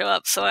merchant show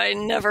up, so I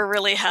never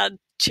really had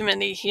too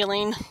many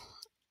healing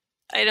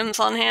items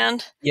on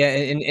hand. Yeah,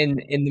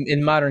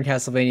 in modern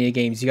Castlevania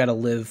games, you got to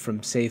live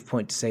from save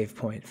point to save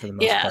point for the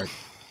most part.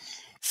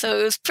 So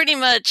it was pretty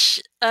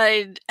much,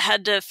 I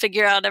had to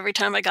figure out every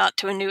time I got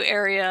to a new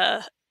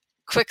area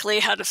quickly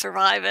how to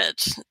survive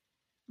it,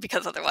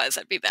 because otherwise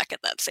I'd be back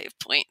at that save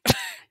point.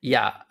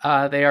 Yeah,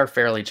 they are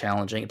fairly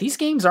challenging. These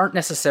games aren't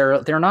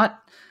necessarily,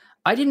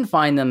 I didn't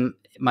find them,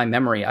 my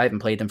memory, I haven't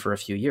played them for a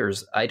few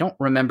years. I don't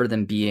remember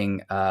them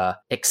being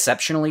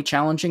exceptionally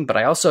challenging, but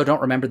I also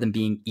don't remember them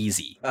being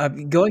easy.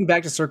 Going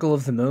back to Circle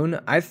of the Moon,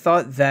 I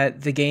thought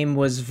that the game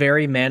was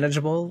very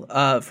manageable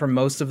for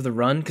most of the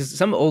run, because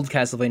some old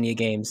Castlevania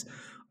games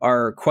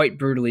are quite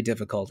brutally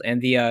difficult, and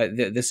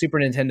the Super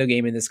Nintendo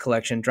game in this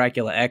collection,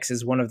 Dracula X,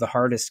 is one of the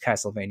hardest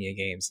Castlevania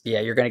games.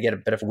 Yeah, you're going to get a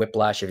bit of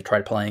whiplash if you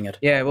try playing it.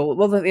 Yeah,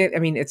 I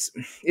mean,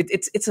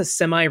 it's a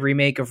semi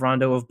remake of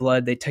Rondo of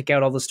Blood. They took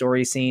out all the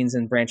story scenes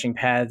and branching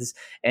paths,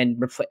 and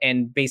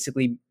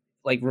basically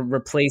like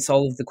replace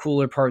all of the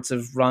cooler parts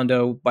of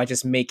Rondo by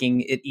just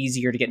making it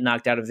easier to get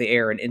knocked out of the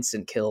air and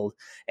instant killed.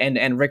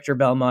 And Richter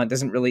Belmont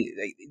doesn't really,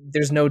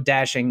 there's no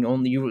dashing,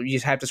 only you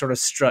just have to sort of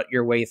strut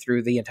your way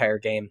through the entire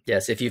game.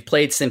 Yes, if you've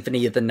played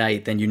Symphony of the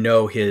Night, then you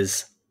know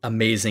his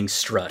amazing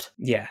strut.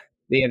 Yeah.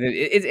 Yeah,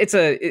 it's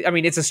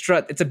a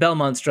strut. It's a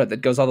Belmont strut that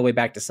goes all the way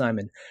back to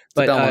Simon.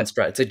 But Belmont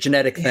strut. It's a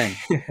genetic thing.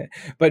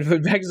 but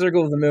back to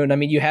Circle of the Moon. I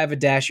mean, you have a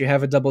dash, you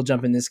have a double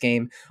jump in this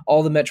game.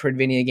 All the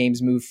Metroidvania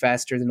games move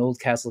faster than old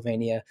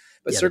Castlevania.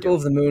 But Circle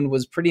of the Moon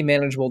was pretty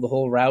manageable the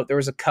whole route. There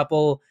was a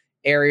couple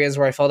areas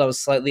where I felt I was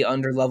slightly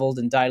underleveled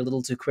and died a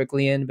little too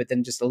quickly in, but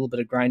then just a little bit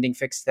of grinding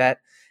fixed that.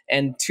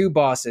 And two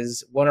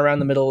bosses, one around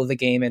the middle of the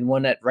game and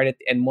one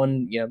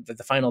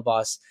the final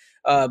boss.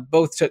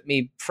 Both took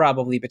me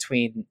probably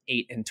between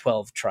 8 and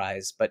 12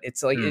 tries, but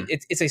it's like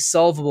it's a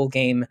solvable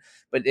game.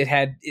 But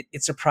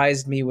it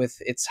surprised me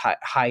with its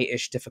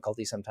high-ish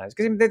difficulty sometimes,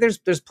 because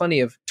there's plenty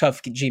of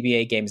tough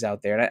GBA games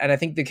out there, and I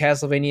think the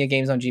Castlevania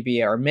games on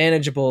GBA are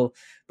manageable.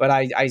 But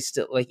I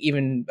still, like,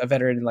 even a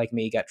veteran like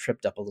me got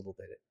tripped up a little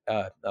bit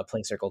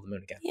playing Circle of the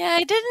Moon again. Yeah,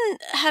 I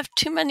didn't have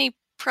too many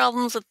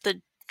problems with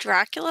the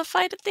Dracula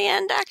fight at the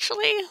end,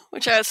 actually,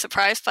 which I was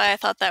surprised by. I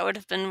thought that would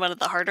have been one of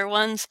the harder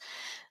ones.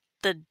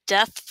 The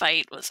death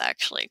fight was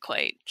actually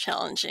quite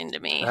challenging to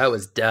me. That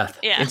was death.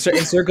 Yeah. In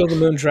Circle of the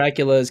Moon,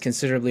 Dracula is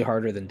considerably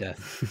harder than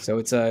death. So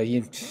it's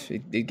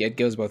it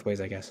goes both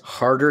ways, I guess.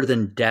 Harder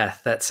than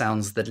death. That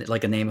sounds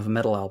like a name of a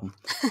metal album.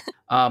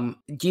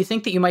 Do you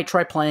think that you might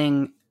try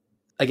playing?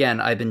 Again,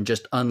 I've been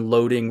just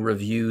unloading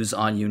reviews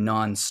on you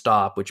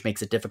nonstop, which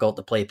makes it difficult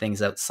to play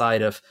things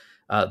outside of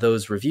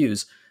those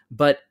reviews.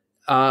 But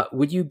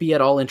would you be at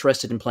all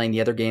interested in playing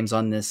the other games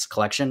on this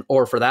collection,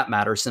 or for that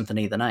matter,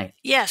 Symphony of the Night?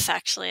 Yes,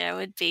 actually, I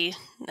would be,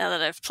 now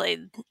that I've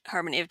played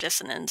Harmony of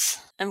Dissonance.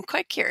 I'm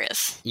quite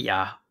curious.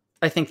 Yeah,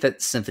 I think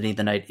that Symphony of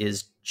the Night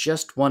is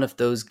just one of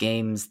those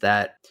games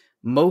that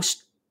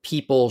most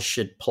people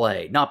should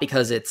play. Not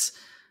because it's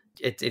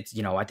I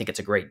think it's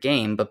a great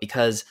game, but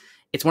because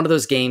it's one of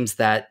those games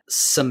that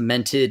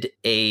cemented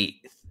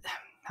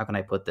how can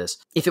I put this?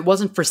 If it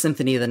wasn't for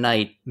Symphony of the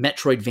Night,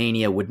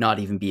 Metroidvania would not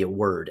even be a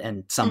word,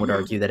 and some would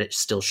argue that it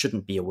still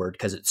shouldn't be a word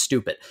because it's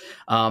stupid.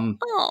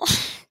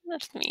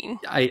 That's mean.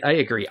 I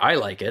agree. I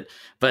like it,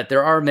 but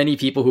there are many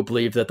people who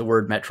believe that the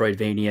word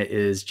Metroidvania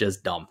is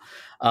just dumb.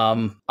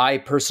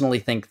 I personally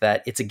think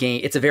that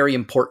it's a very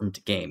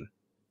important game.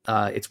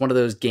 It's one of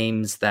those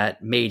games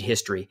that made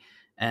history.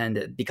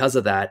 And because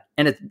of that,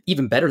 and it's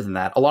even better than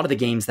that, a lot of the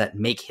games that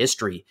make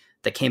history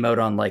that came out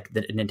on like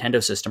the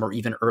Nintendo system or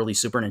even early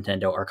Super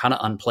Nintendo are kind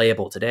of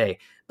unplayable today.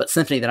 But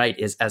Symphony of the Night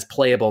is as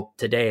playable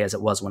today as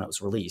it was when it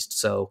was released.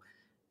 So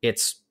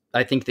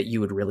I think that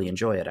you would really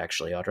enjoy it,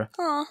 actually, Audra.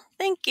 Oh,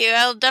 thank you.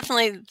 I'll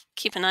definitely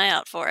keep an eye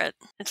out for it.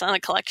 It's on a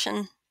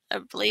collection, I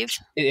believe.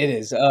 It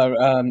is.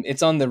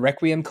 It's on the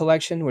Requiem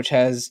collection, which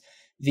has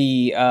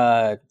the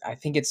I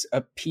think it's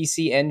a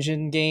PC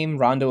Engine game,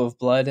 Rondo of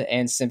Blood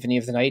and Symphony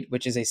of the Night,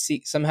 which is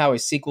somehow a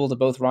sequel to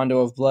both Rondo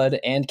of Blood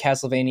and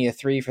Castlevania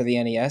 3 for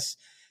the NES.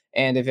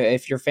 And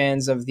if you're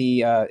fans of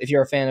the if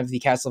you're a fan of the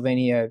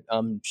Castlevania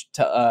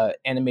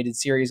animated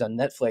series on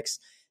Netflix,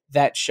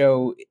 that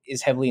show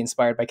is heavily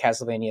inspired by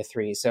Castlevania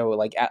 3. So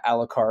like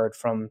Alucard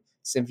from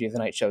Symphony of the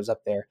Night shows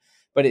up there.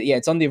 But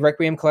it's on the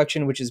Requiem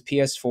collection, which is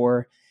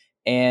PS4.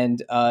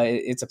 And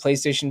it's a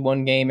PlayStation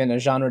 1 game and a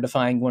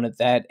genre-defying one at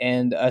that.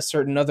 And a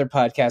certain other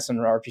podcast on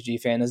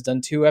RPG Fan has done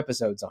 2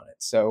 episodes on it.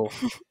 So,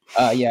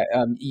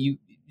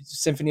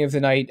 Symphony of the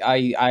Night,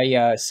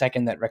 I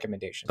second that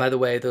recommendation. By the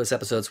way, those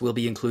episodes will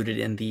be included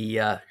in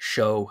the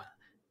show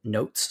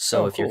notes,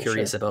 so if you're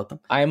curious about them.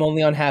 I am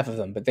only on half of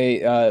them, but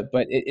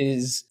but it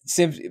is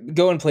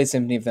go and play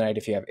Symphony of the Night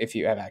if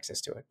you have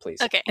access to it,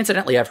 please. Okay.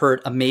 Incidentally, I've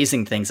heard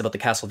amazing things about the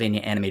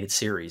Castlevania animated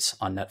series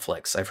on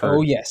Netflix. I've heard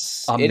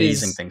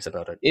amazing things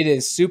about it. It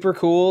is super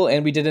cool,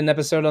 and we did an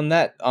episode on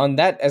that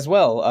as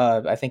well.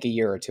 I think a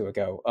year or 2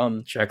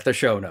 ago. Check the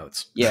show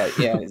notes. Yeah.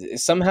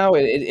 Somehow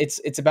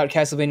it's about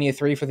Castlevania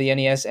 3 for the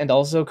NES and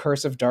also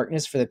Curse of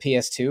Darkness for the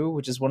PS2,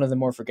 which is one of the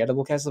more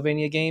forgettable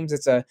Castlevania games.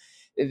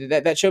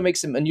 That show makes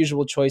some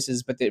unusual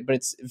choices, but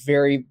it's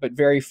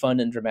very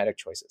fun and dramatic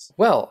choices.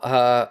 Well,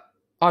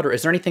 Audra,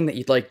 is there anything that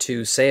you'd like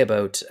to say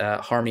about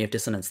Harmony of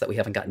Dissonance that we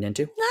haven't gotten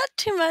into? Not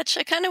too much.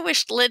 I kind of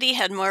wished Liddy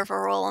had more of a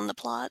role in the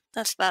plot.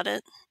 That's about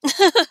it.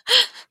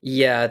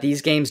 Yeah,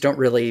 these games don't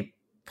really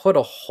put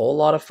a whole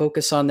lot of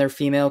focus on their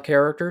female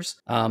characters.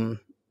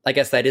 I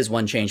guess that is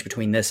one change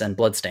between this and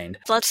Bloodstained.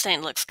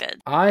 Bloodstained looks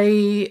good.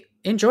 I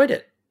enjoyed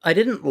it. I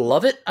didn't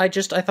love it. I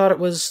thought it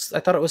was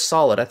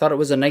solid. I thought it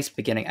was a nice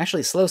beginning.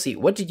 Actually, Slowsy,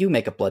 what did you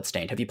make of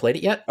Bloodstained? Have you played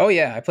it yet? Oh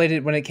yeah, I played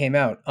it when it came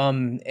out.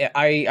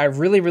 I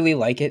really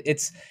like it.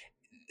 It's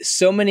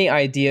so many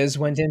ideas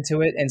went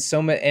into it,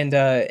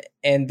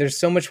 and there's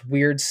so much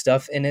weird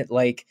stuff in it.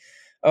 Like,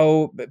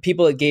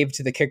 people that gave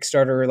to the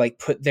Kickstarter like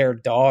put their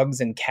dogs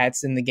and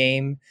cats in the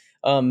game.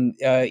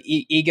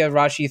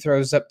 Igarashi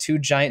throws up 2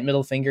 giant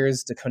middle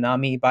fingers to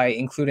Konami by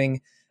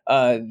including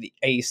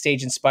a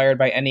stage inspired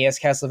by NES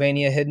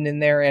Castlevania hidden in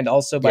there, and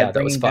also by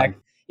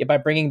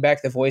bringing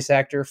back the voice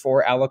actor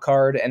for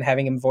Alucard and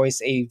having him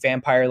voice a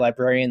vampire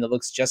librarian that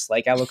looks just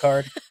like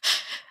Alucard.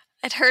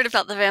 I'd heard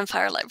about the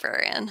vampire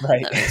librarian.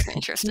 Right. That makes me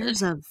interested.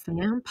 There's a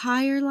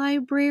vampire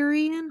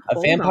librarian?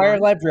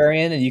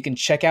 Librarian, and you can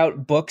check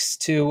out books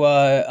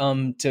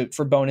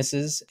for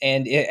bonuses.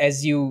 And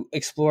as you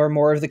explore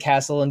more of the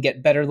castle and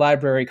get better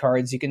library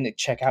cards, you can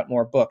check out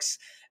more books.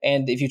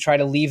 And if you try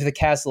to leave the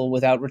castle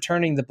without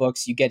returning the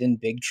books, you get in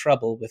big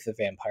trouble with the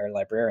vampire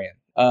librarian.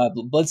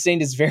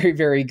 Bloodstained is very,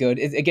 very good.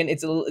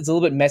 It's a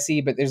little bit messy,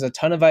 but there's a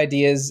ton of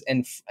ideas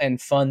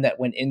and fun that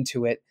went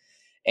into it.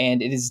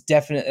 And it is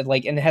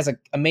definitely and it has a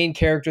main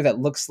character that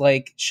looks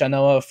like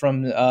Shanoa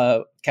from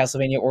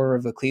Castlevania Order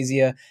of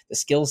Ecclesia. The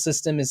skill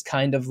system is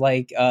kind of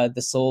like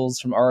the souls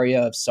from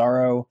Aria of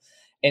Sorrow.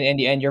 And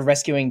you're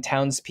rescuing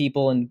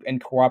townspeople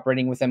and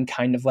cooperating with them,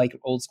 kind of like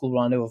old school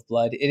Rondo of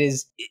Blood. It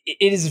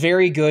is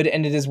very good,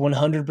 and it is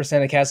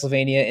 100% a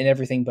Castlevania in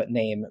everything but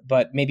name.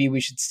 But maybe we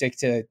should stick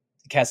to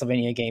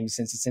Castlevania games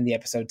since it's in the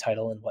episode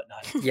title and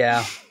whatnot.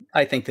 Yeah,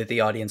 I think that the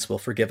audience will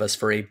forgive us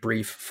for a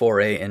brief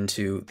foray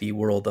into the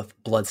world of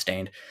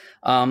Bloodstained.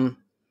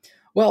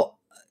 Well,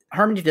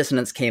 Harmony of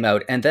Dissonance came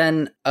out, and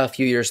then a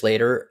few years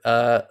later,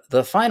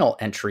 the final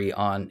entry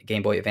on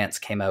Game Boy Advance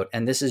came out,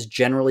 and this is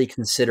generally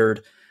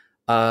considered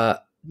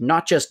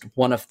not just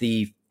one of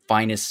the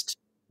finest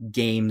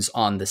games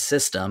on the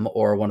system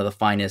or one of the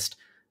finest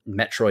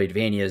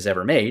Metroidvanias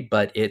ever made,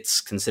 but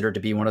it's considered to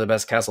be one of the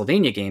best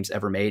Castlevania games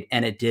ever made,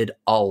 and it did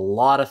a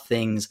lot of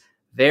things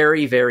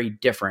very, very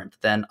different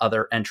than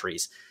other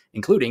entries,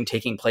 including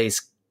taking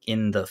place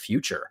in the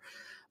future.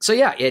 So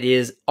yeah, it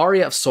is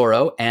Aria of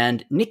Sorrow,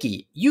 and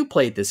Nikki, you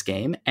played this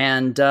game,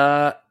 and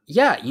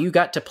you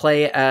got to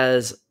play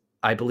as,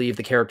 I believe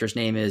the character's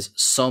name is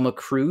Soma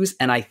Cruz,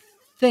 and I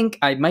think,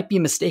 I might be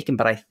mistaken,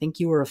 but I think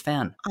you were a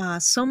fan.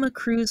 Soma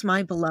Cruz,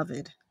 my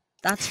beloved.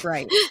 That's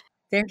right.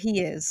 There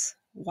he is.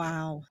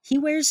 Wow. He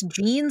wears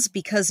jeans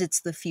because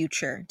it's the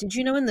future. Did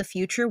you know in the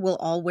future we'll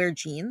all wear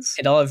jeans?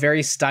 And all have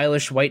very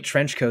stylish white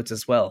trench coats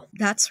as well.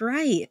 That's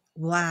right.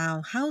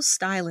 Wow. How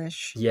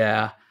stylish.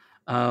 Yeah.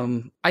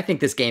 I think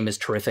this game is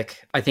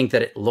terrific. I think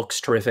that it looks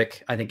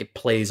terrific. I think it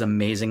plays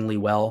amazingly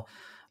well.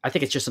 I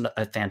think it's just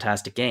a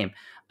fantastic game.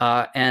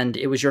 And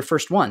it was your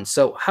first one.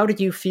 So how did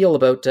you feel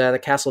about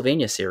the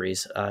Castlevania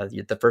series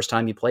the first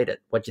time you played it?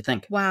 What'd you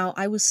think? Wow,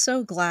 I was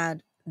so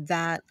glad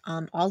that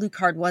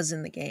Alucard was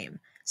in the game.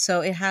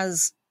 So it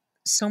has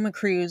Soma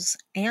Cruz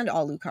and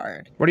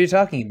Alucard. What are you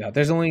talking about?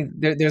 There's only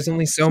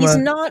Soma. He's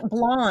not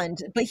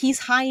blonde, but he's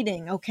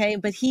hiding, okay?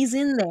 But he's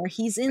in there.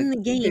 He's in the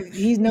game.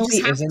 You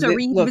just have to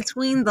read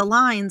between the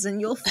lines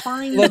and you'll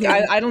find him.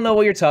 I don't know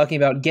what you're talking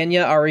about.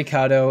 Genya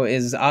Arikado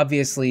is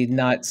obviously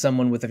not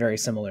someone with a very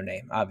similar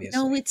name,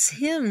 obviously. No, it's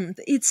him.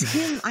 It's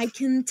him. I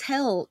can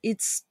tell.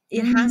 It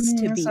has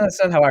to be.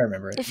 That's not how I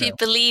remember it. If you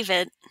believe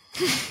it.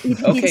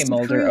 Okay,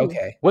 Mulder,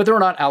 okay. Whether or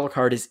not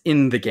Alucard is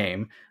in the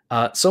game,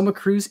 Soma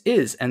Cruz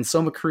is, and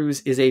Soma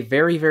Cruz is a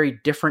very, very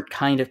different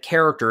kind of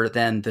character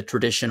than the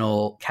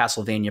traditional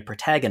Castlevania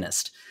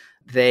protagonist.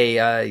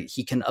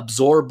 He can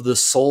absorb the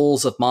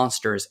souls of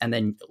monsters and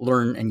then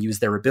learn and use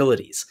their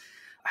abilities.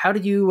 How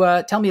did you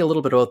tell me a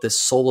little bit about this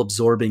soul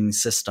absorbing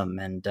system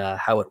and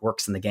how it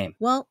works in the game?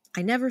 Well,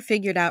 I never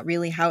figured out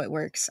really how it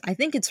works. I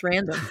think it's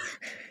random.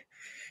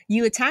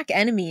 You attack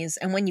enemies,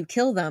 and when you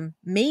kill them,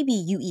 maybe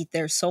you eat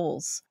their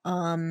souls.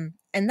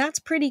 And that's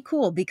pretty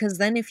cool, because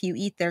then if you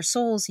eat their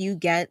souls, you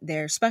get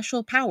their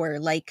special power,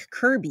 like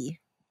Kirby.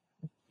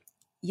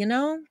 You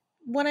know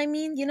what I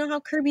mean? You know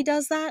how Kirby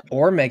does that?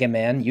 Or Mega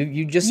Man.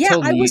 You just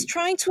told me. I was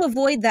trying to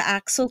avoid the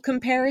Axel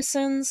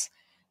comparisons,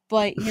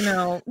 but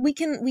we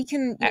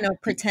can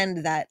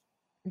pretend that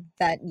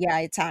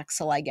it's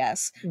Axel, I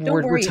guess.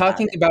 We're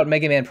talking about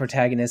Mega Man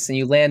protagonists, and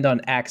you land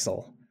on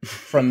Axel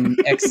from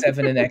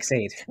X7 and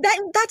X8.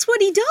 That's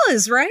what he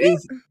does, right?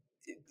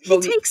 He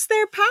takes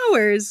their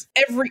powers.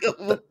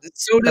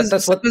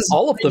 That's what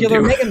all of them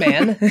do. Mega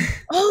Man.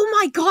 Oh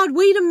my God!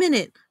 Wait a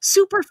minute.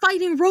 Super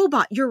fighting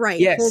robot. You're right.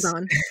 Yes. Hold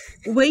on.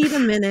 Wait a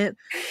minute.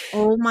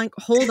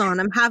 Hold on.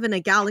 I'm having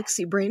a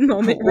galaxy brain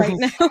moment right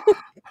now.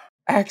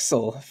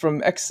 Axel from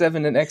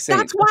X7 and X8.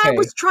 That's why I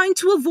was trying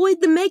to avoid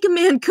the Mega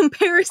Man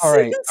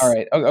comparisons. All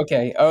right.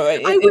 Okay. I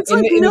was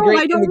I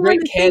don't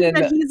want to think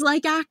that he's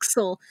like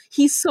Axel.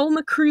 He's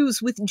Soma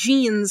Cruz with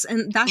genes,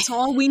 and that's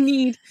all we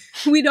need.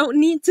 We don't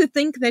need to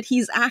think that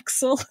he's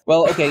Axel.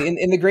 Well, okay.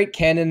 In the great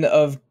canon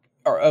of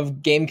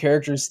game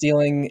characters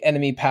stealing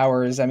enemy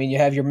powers, I mean, you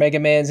have your Mega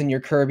Mans and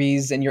your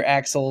Kirbys and your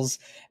Axels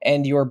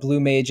and your Blue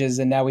Mages,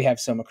 and now we have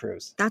Soma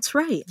Cruz. That's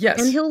right. Yes.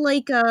 And he'll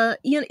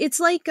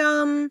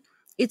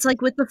it's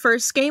like with the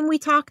first game we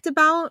talked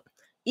about.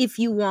 If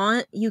you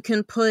want, you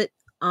can put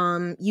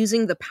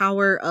using the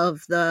power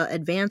of the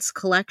advanced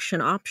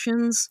collection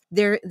options.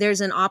 There's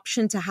an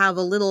option to have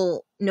a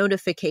little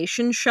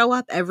notification show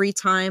up every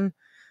time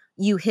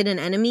you hit an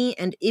enemy,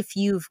 and if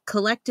you've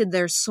collected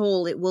their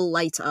soul, it will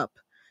light up.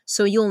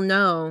 So you'll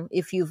know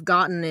if you've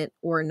gotten it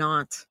or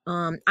not.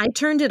 I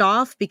turned it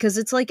off because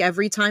it's like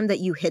every time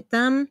that you hit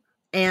them,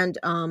 and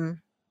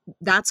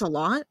that's a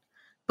lot.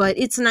 But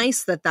it's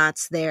nice that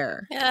that's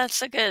there. Yeah,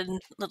 it's a good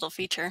little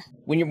feature.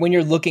 When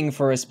you're looking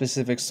for a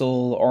specific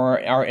soul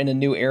or are in a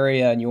new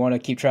area and you want to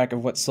keep track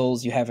of what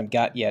souls you haven't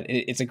got yet,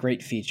 it's a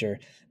great feature.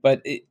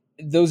 But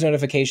those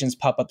notifications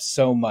pop up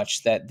so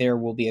much that there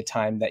will be a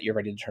time that you're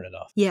ready to turn it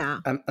off.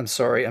 Yeah. I'm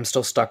sorry. I'm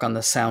still stuck on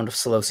the sound of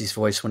Solosi's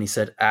voice when he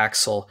said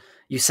Axel.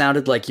 You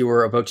sounded like you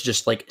were about to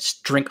just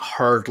drink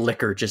hard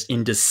liquor just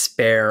in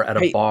despair at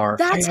a bar.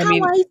 That's how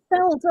I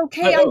felt,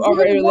 okay? I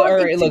didn't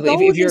want it to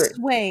go this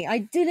way. I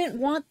didn't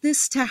want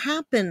this to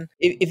happen.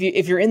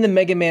 If you're in the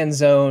Mega Man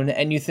zone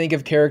and you think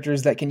of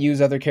characters that can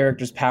use other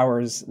characters'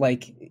 powers,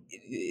 like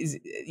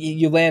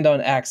you land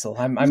on Axel.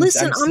 I'm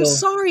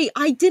sorry.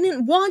 I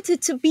didn't want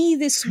it to be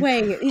this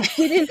way.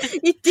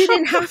 It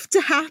didn't have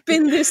to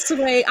happen this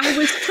way. I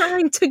was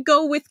trying to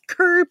go with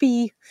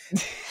Kirby.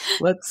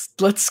 Let's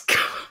go.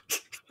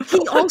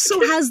 He also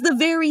has the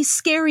very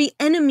scary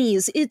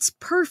enemies. It's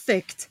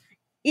perfect.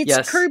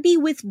 It's Kirby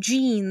with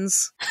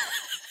genes.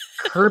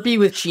 Kirby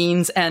with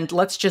genes, and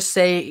let's just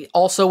say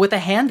also with a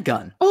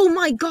handgun. Oh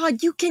my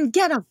God, you can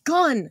get a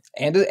gun.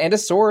 And a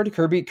sword.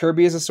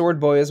 Kirby is a sword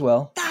boy as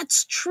well.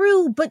 That's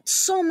true, but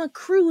Soma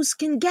Cruz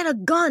can get a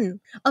gun.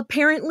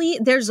 Apparently,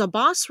 there's a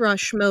boss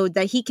rush mode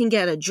that he can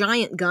get a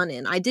giant gun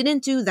in. I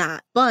didn't do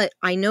that, but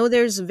I know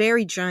there's a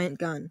very giant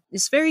gun.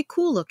 It's very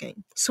cool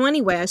looking. So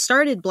anyway, I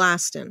started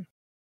blasting.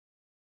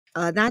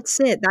 That's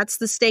it. That's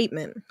the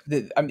statement.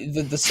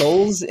 The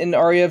souls in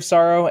Aria of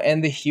Sorrow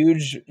and the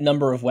huge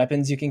number of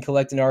weapons you can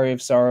collect in Aria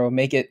of Sorrow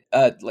make it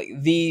like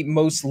the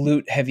most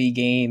loot-heavy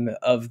game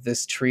of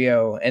this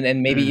trio,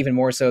 and maybe even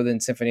more so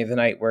than Symphony of the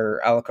Night, where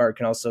Alucard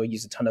can also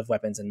use a ton of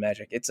weapons and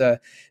magic. It's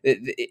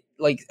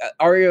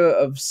Aria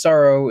of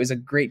Sorrow is a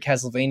great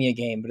Castlevania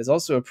game, but it's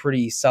also a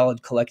pretty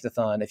solid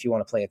collectathon if you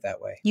want to play it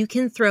that way. You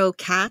can throw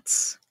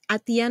cats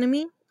at the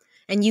enemy.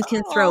 And you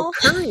can throw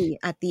curry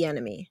at the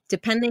enemy,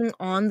 depending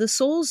on the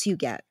souls you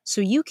get.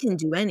 So you can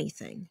do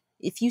anything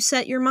if you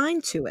set your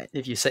mind to it.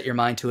 If you set your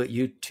mind to it,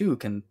 you too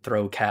can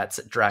throw cats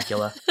at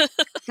Dracula.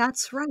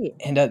 That's right.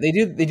 And they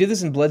do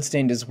this in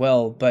Bloodstained as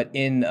well, but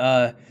in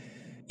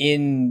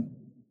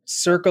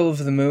Circle of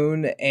the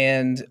Moon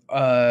and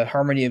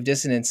Harmony of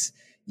Dissonance,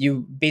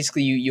 you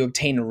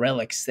obtain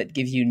relics that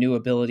give you new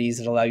abilities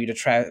that allow you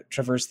to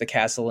traverse the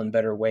castle in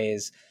better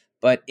ways.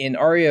 But in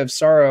Aria of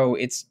Sorrow,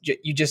 it's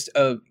you just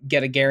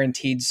get a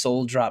guaranteed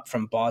soul drop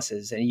from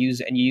bosses, and you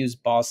use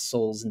boss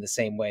souls in the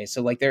same way.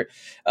 So like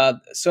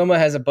Soma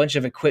has a bunch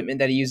of equipment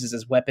that he uses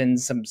as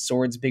weapons, some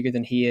swords bigger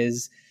than he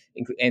is,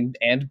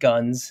 and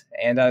guns.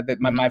 And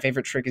my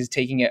favorite trick is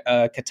taking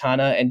a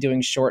katana and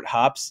doing short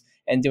hops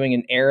and doing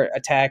an air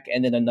attack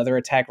and then another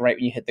attack right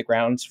when you hit the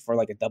ground for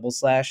like a double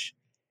slash.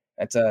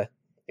 That's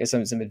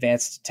some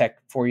advanced tech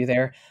for you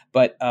there,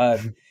 but.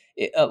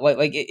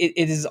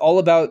 It is all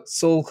about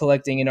soul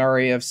collecting in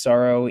Aria of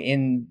Sorrow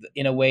in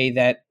a way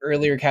that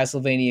earlier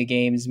Castlevania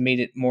games made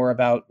it more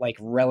about like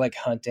relic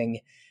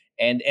hunting,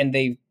 and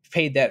they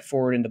paid that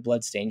forward into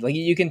Bloodstained. Like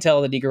you can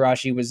tell that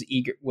Igarashi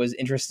was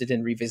interested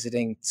in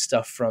revisiting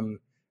stuff from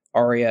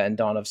Aria and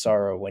Dawn of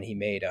Sorrow when he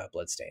made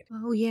Bloodstained.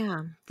 Oh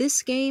yeah,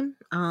 this game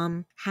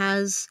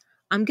has.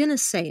 I'm gonna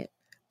say it.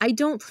 I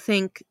don't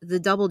think the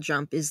double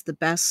jump is the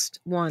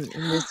best one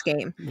in this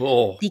game.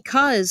 Whoa.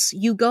 Because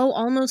you go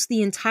almost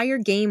the entire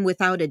game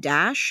without a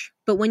dash,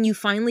 but when you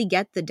finally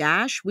get the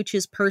dash, which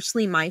is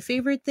personally my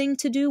favorite thing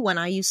to do when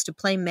I used to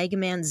play Mega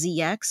Man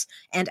ZX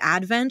and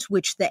Advent,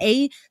 which the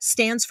A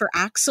stands for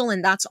Axel,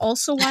 and that's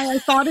also why I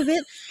thought of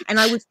it, and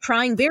I was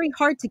trying very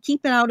hard to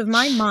keep it out of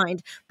my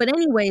mind. But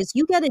anyways,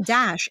 you get a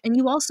dash, and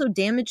you also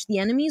damage the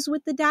enemies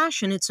with the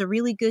dash, and it's a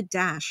really good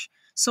dash.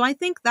 So I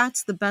think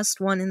that's the best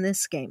one in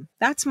this game.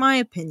 That's my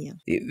opinion.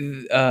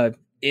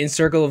 In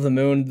Circle of the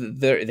Moon,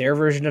 their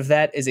version of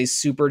that is a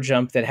super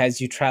jump that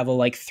has you travel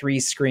like 3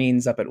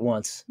 screens up at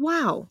once.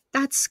 Wow,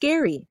 that's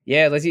scary.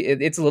 Yeah,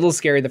 it's a little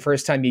scary the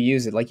first time you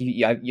use it. Like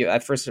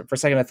for a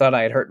second, I thought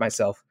I had hurt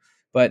myself.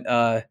 But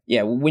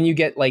yeah, when you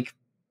get like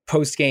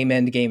post game,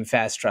 end game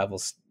fast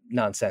travels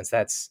nonsense,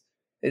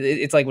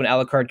 it's like when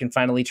Alucard can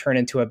finally turn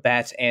into a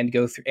bat and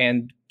go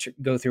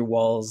through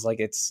walls. Like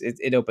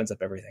it opens up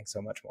everything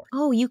so much more.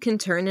 Oh, you can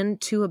turn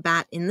into a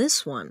bat in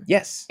this one.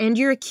 Yes, and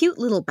you're a cute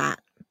little bat.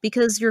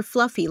 Because you're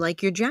fluffy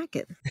like your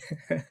jacket.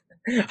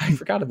 I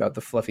forgot about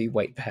the fluffy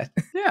white bat.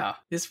 Yeah,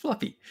 it's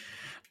fluffy.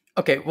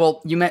 Okay,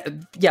 well,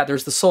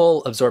 there's the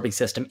soul absorbing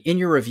system. In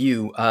your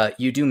review,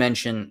 you do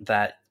mention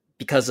that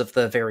because of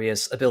the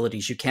various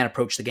abilities, you can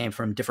approach the game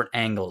from different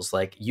angles.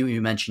 Like you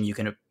mentioned, you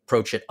can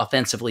approach it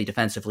offensively,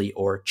 defensively,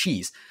 or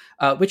cheese.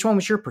 Which one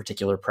was your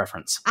particular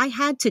preference? I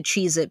had to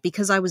cheese it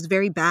because I was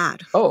very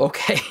bad. Oh,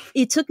 okay.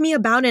 It took me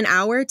about an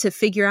hour to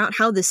figure out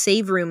how the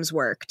save rooms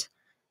worked.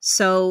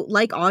 So,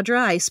 like Audra,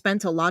 I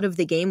spent a lot of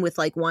the game with,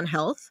 like, 1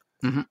 health.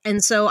 Mm-hmm.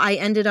 And so I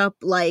ended up,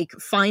 like,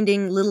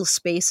 finding little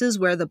spaces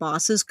where the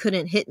bosses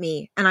couldn't hit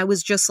me. And I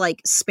was just,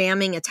 like,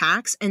 spamming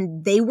attacks.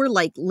 And they were,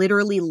 like,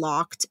 literally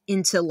locked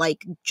into,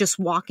 like, just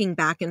walking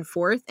back and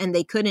forth. And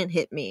they couldn't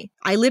hit me.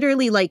 I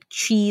literally, like,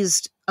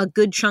 cheesed a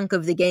good chunk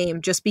of the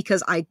game just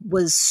because I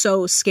was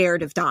so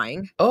scared of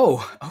dying.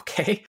 Oh,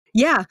 okay.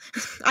 Yeah,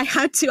 I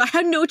had to. I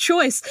had no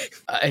choice.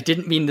 I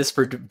didn't mean this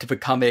to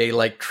become a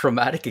like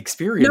traumatic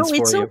experience for you.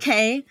 No, it's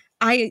okay.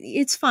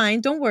 It's fine.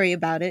 Don't worry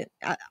about it.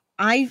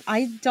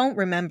 I don't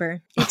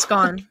remember. It's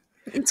gone.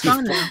 It's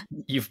gone now.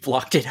 You've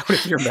blocked it out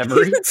of your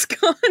memory? It's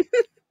gone.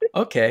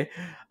 Okay.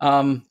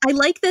 I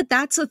like that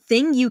that's a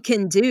thing you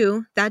can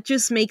do. That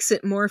just makes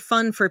it more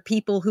fun for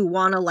people who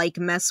want to like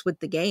mess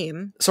with the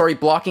game. Sorry,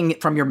 blocking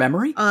it from your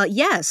memory?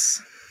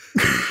 Yes.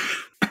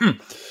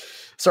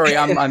 Sorry,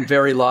 I'm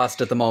very lost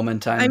at the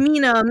moment.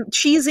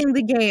 Cheesing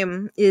the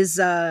game is...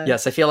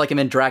 Yes, I feel like I'm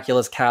in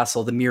Dracula's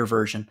Castle, the mirror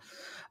version.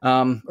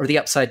 Or the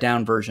upside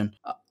down version.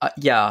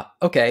 Yeah,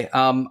 okay.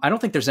 I don't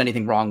think there's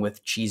anything wrong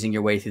with cheesing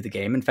your way through the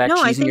game. In fact,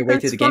 cheesing your way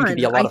through the game can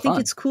be a lot of fun. I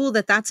think it's cool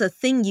that that's a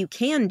thing you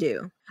can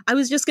do. I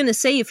was just going to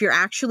say, if you're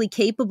actually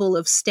capable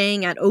of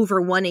staying at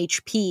over 1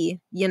 HP,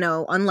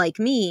 unlike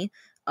me,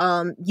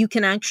 you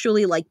can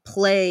actually like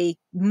play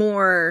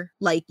more,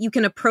 like you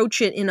can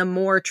approach it in a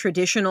more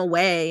traditional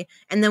way.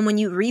 And then when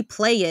you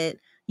replay it,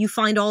 you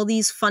find all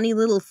these funny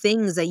little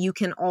things that you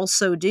can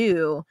also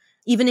do.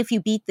 Even if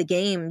you beat the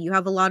game, you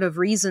have a lot of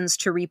reasons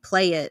to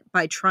replay it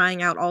by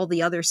trying out all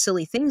the other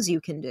silly things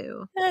you can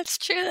do. That's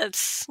true.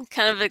 That's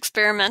kind of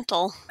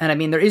experimental. And I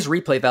mean, there is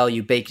replay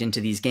value baked into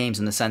these games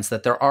in the sense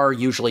that there are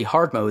usually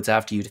hard modes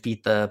after you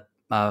beat the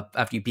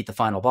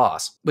final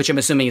boss, which I'm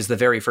assuming is the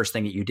very first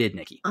thing that you did,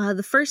 Nikki.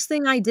 The first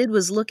thing I did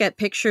was look at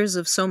pictures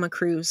of Soma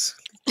Cruz.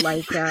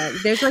 Like,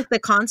 there's like the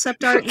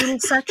concept art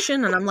little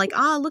section, and I'm like,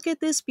 look at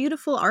this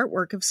beautiful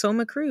artwork of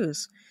Soma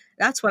Cruz.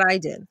 That's what I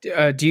did.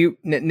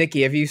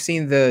 Nikki, have you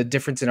seen the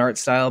difference in art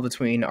style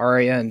between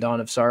Aria and Dawn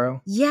of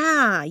Sorrow?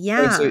 Yeah.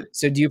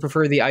 So do you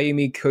prefer the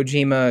Ayumi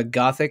Kojima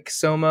gothic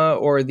Soma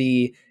or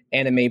the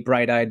anime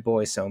bright-eyed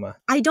boy Soma?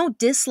 I don't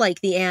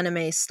dislike the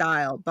anime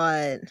style,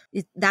 but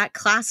that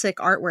classic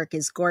artwork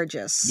is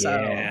gorgeous. So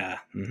yeah.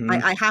 Mm-hmm.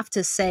 I have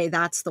to say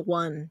that's the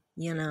one,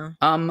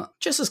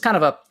 Just as kind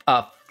of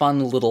a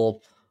fun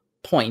little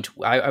point,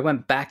 I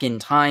went back in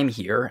time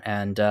here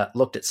and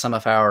looked at some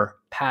of our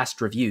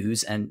past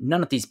reviews, and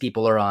none of these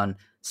people are on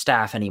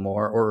staff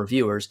anymore or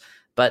reviewers,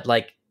 but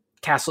like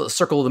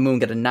Circle of the Moon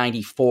got a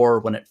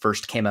 94 when it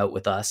first came out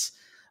with us.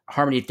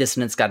 Harmony of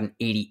Dissonance got an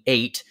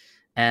 88,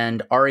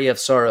 and Aria of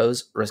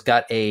Sorrows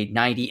got a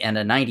 90 and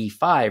a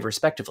 95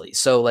 respectively.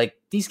 So like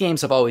these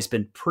games have always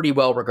been pretty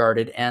well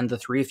regarded, and the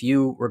three of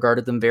you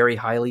regarded them very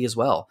highly as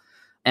well.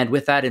 And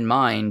with that in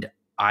mind,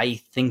 I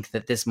think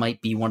that this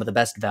might be one of the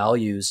best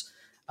values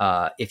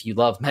if you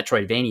love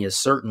Metroidvania,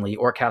 certainly,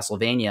 or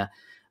Castlevania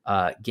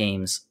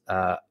games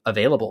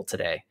available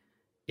today.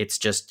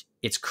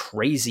 It's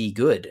crazy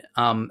good.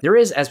 There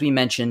is, as we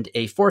mentioned,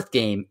 a fourth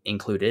game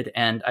included,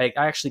 and I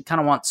actually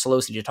kind of want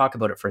Solosi to talk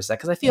about it for a sec,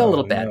 because I feel a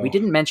little bad. No. We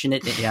didn't mention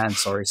it. Yeah, I'm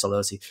sorry,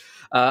 Solosi.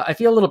 I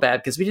feel a little bad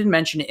because we didn't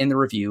mention it in the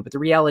review, but the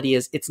reality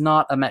is it's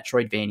not a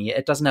Metroidvania.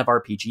 It doesn't have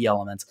RPG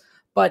elements,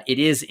 but it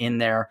is in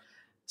there.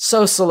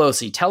 So,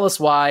 Solosi, tell us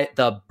why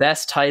the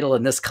best title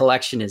in this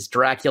collection is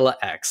Dracula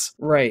X.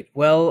 Right.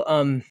 Well,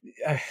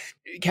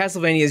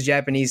 Castlevania's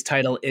Japanese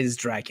title is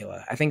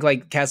Dracula. I think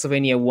like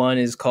Castlevania 1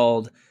 is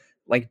called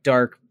like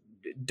Dark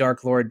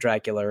Lord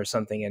Dracula or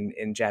something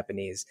in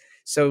Japanese.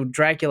 So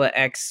Dracula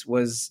X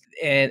was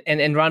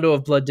and Rondo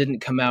of Blood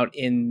didn't come out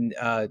in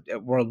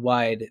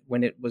worldwide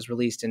when it was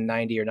released in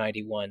 90 or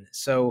 91.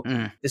 So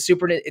this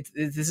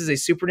is a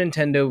Super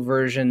Nintendo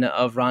version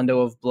of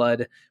Rondo of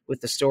Blood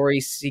with the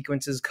story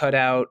sequences cut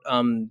out,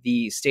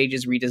 the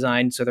stages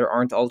redesigned so there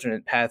aren't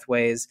alternate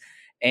pathways,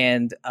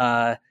 and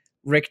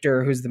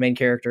Richter, who's the main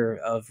character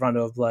of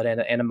Rondo of Blood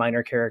and a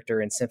minor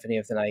character in Symphony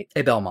of the Night.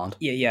 A Belmont.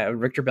 Yeah,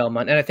 Richter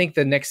Belmont. And I think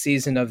the next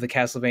season of the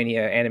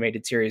Castlevania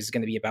animated series is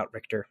going to be about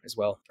Richter as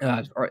well,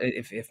 or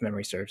if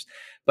memory serves.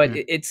 But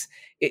it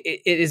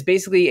is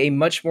basically a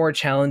much more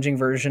challenging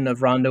version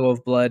of Rondo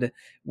of Blood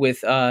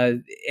with,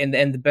 and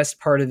the best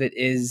part of it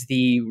is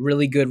the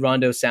really good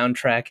Rondo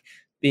soundtrack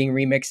being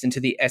remixed into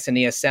the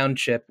SNES sound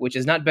chip, which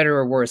is not better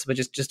or worse, but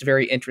just a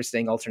very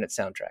interesting alternate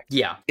soundtrack.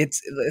 Yeah. It's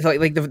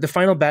like the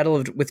final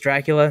battle with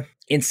Dracula,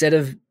 instead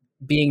of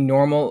being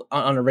normal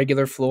on a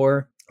regular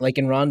floor, like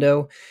in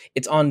Rondo,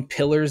 it's on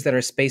pillars that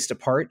are spaced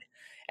apart.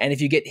 And if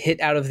you get hit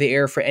out of the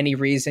air for any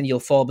reason, you'll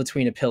fall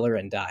between a pillar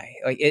and die.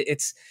 Like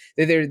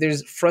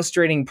there's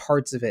frustrating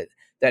parts of it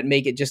that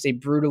make it just a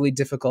brutally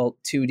difficult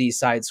 2D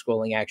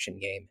side-scrolling action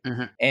game.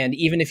 And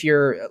even if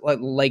you're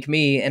like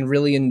me and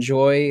really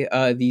enjoy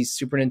these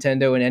Super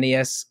Nintendo and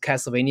NES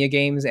Castlevania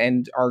games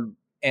and are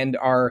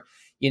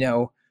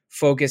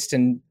focused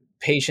and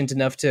patient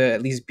enough to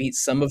at least beat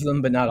some of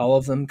them, but not all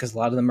of them, because a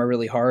lot of them are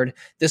really hard,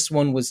 this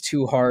one was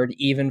too hard,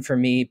 even for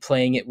me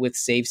playing it with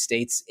save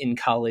states in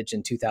college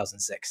in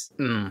 2006.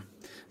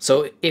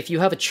 So if you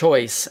have a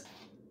choice,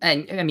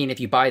 and I mean,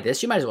 if you buy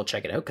this, you might as well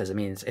check it out because I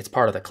mean, it's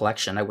part of the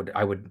collection. I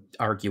would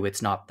argue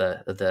it's not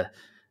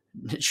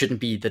it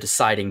shouldn't be the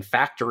deciding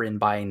factor in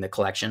buying the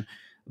collection.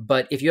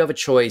 But if you have a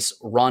choice,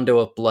 Rondo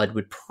of Blood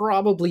would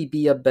probably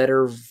be a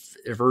better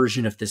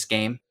version of this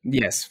game.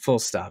 Yes, full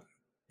stop.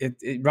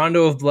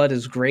 Rondo of Blood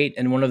is great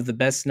and one of the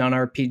best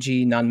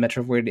non-RPG,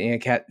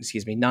 non-Metroidvania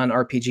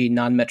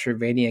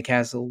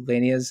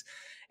Castlevanias,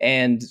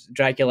 and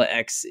Dracula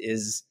X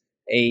is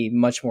a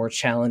much more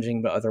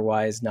challenging but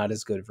otherwise not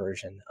as good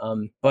version.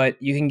 But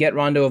you can get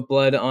Rondo of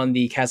Blood on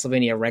the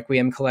Castlevania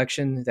Requiem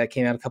collection that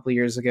came out a couple of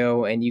years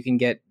ago, and you can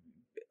get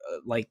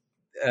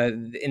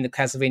in the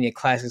Castlevania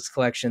Classics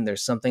collection,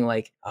 there's something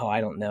like,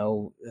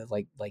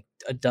 like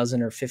a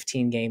dozen or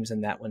 15 games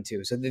in that one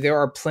too. So there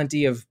are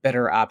plenty of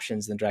better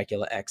options than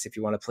Dracula X if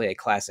you want to play a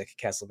classic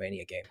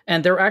Castlevania game.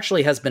 And there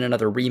actually has been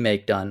another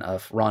remake done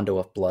of Rondo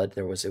of Blood.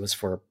 It was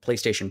for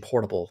PlayStation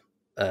Portable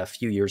a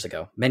few years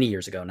ago, many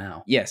years ago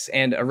now. Yes,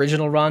 and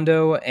original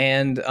Rondo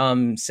and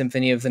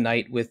Symphony of the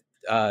Night with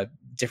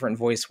different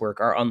voice work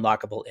are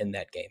unlockable in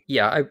that game.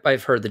 Yeah,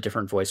 I've heard the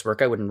different voice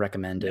work. I wouldn't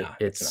recommend it.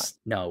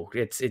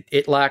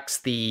 It lacks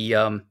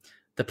the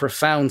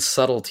profound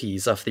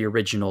subtleties of the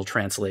original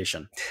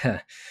translation.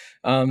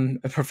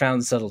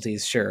 Profound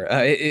subtleties, sure.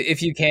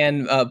 If you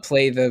can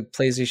play the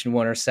PlayStation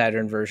 1 or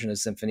Saturn version of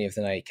Symphony of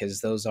the Night, because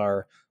those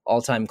are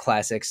all-time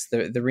classics.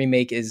 The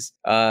remake is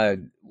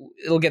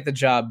it'll get the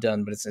job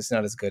done, but it's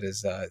not as good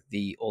as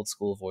the old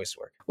school voice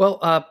work.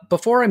 Well,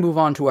 before I move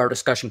on to our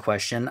discussion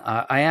question,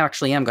 I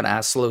actually am going to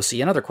ask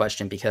Solosi another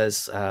question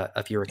because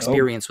of your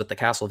experience with the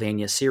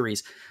Castlevania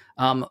series.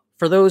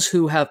 For those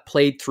who have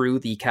played through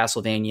the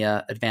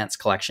Castlevania Advance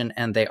Collection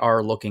and they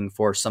are looking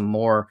for some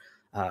more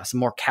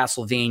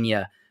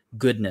Castlevania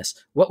goodness,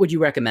 what would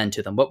you recommend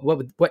to them?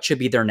 What should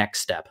be their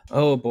next step?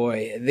 Oh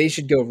boy, they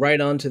should go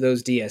right on to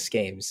those DS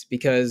games,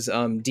 because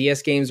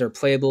DS games are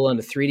playable on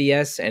a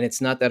 3DS, and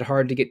it's not that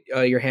hard to get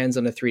your hands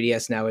on a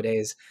 3DS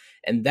nowadays.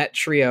 And that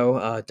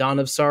trio, Dawn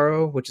of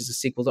Sorrow, which is a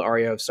sequel to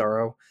Aria of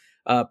Sorrow,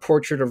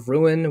 Portrait of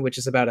Ruin, which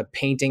is about a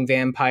painting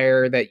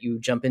vampire that you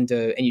jump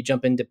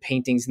into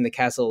paintings in the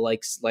castle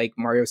like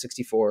Mario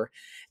 64,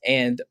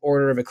 and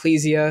Order of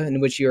Ecclesia, in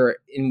which you're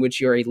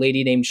a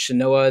lady named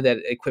Shanoa that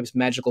equips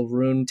magical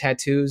rune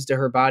tattoos to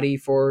her body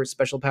for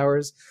special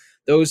powers.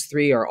 Those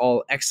three are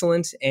all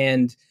excellent,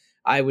 and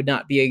I would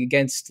not be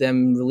against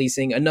them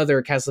releasing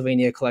another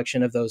Castlevania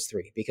collection of those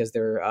three, because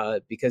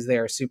they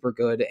are super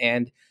good.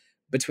 And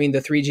between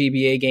the 3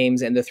 GBA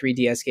games and the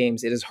 3DS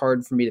games, it is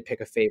hard for me to pick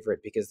a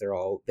favorite, because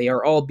they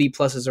are all B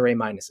pluses or A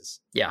minuses.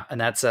 Yeah,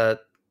 and that's a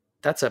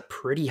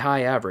pretty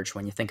high average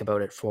when you think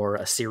about it for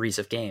a series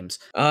of games.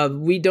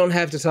 We don't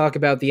have to talk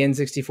about the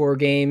N64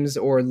 games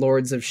or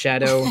Lords of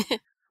Shadow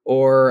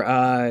or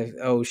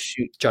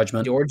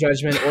Judgment, or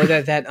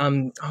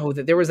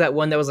that there was that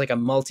one that was like a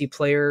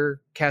multiplayer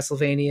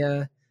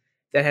Castlevania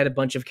that had a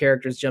bunch of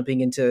characters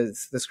jumping into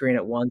the screen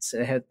at once,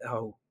 and it had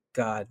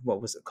God,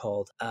 what was it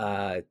called?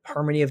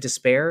 Harmony of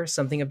Despair?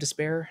 Something of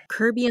Despair?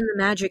 Kirby and the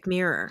Magic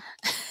Mirror.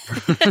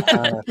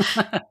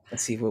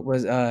 Let's see, what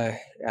was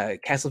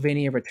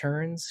Castlevania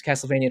Returns?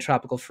 Castlevania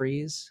Tropical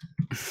Freeze?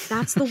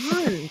 That's the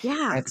one.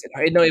 Yeah. That's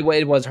it. No,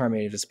 it was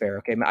Harmony of Despair.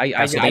 Okay, I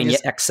Castlevania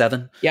just,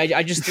 X7. yeah,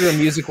 I just threw a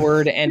music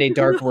word and a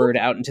dark word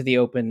out into the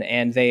open,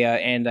 and I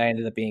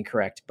ended up being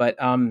correct. But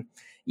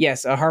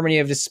yes, a Harmony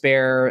of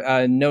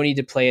Despair. No need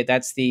to play it.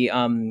 That's the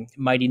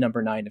mighty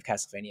number 9 of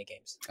Castlevania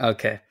games.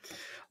 Okay.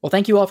 Well,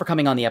 thank you all for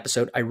coming on the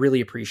episode. I really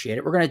appreciate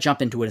it. We're going to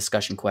jump into a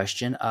discussion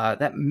question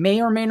that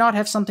may or may not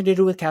have something to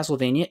do with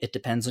Castlevania. It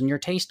depends on your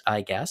taste,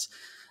 I guess.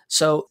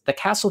 So the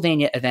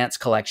Castlevania Advance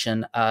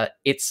Collection,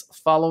 it's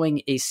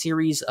following a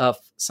series of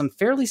some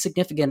fairly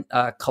significant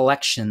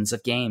collections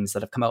of games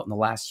that have come out in the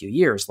last few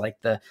years,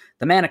 like the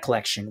Mana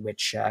Collection,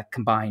 which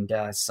combined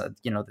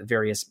the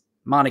various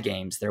Mana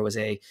games. There was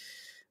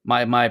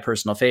my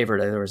personal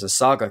favorite, there was a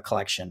Saga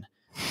Collection,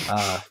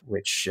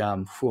 which,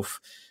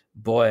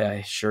 boy,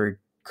 I sure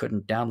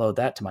couldn't download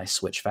that to my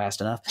Switch fast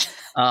enough.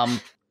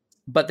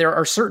 But there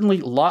are certainly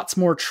lots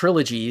more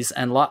trilogies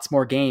and lots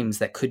more games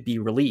that could be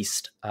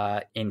released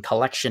in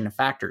collection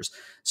factors.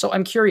 So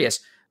I'm curious,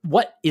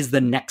 what is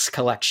the next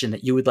collection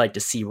that you would like to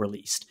see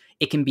released?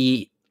 It can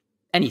be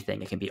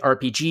anything. It can be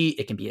RPG,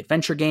 it can be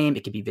adventure game,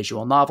 it can be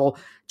visual novel,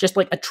 just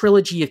like a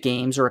trilogy of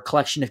games or a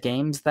collection of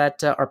games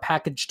that are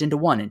packaged into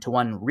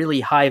one really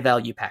high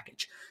value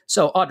package.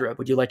 So Audra,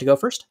 would you like to go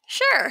first?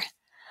 Sure.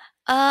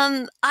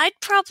 I'd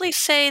probably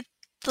say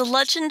the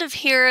Legend of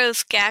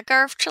Heroes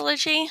Gagarv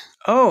trilogy.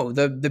 Oh,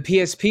 the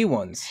PSP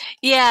ones.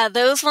 Yeah,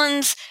 those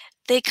ones,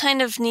 they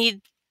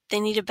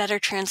need a better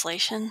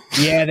translation.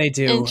 Yeah, they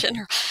do.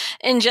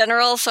 In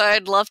general, so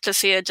I'd love to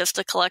see just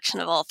a collection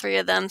of all three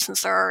of them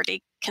since they're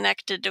already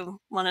connected to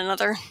one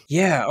another.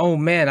 Yeah. Oh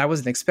man, I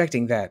wasn't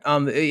expecting that.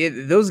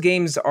 Those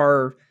games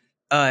are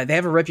they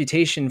have a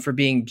reputation for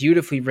being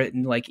beautifully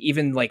written,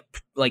 even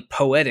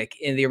poetic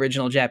in the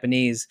original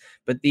Japanese.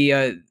 But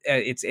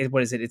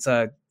what is it? It's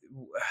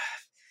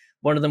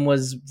one of them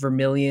was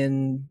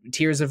Vermilion,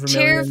 Tears of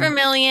Vermilion. Tear of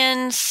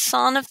Vermilion,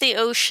 Song of the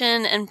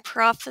Ocean, and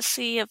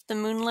Prophecy of the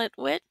Moonlit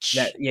Witch.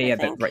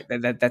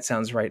 That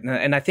sounds right.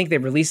 And I think they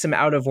released them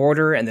out of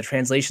order, and the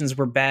translations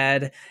were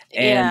bad.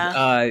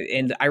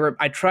 And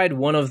I tried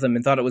one of them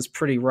and thought it was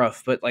pretty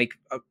rough, but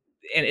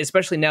and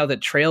especially now that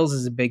Trails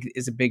is a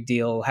big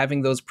deal,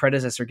 having those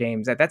predecessor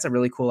games, that's a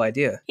really cool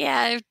idea.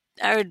 Yeah,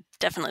 I would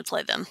definitely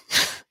play them.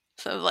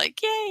 So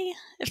yay,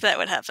 if that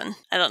would happen.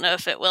 I don't know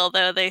if it will,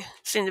 though. They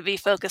seem to be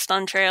focused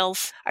on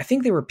Trails. I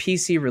think they were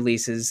PC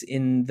releases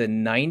in the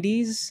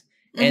 90s,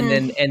 and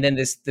then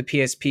the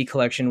PSP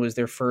collection was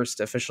their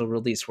first official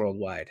release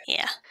worldwide.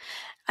 Yeah.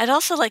 I'd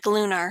also like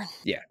Lunar.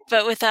 Yeah.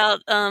 But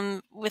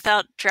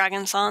without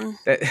Dragon Song.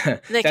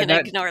 They can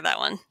ignore that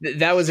one.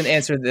 That was an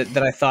answer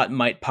that I thought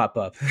might pop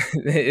up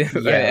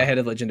ahead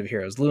of Legend of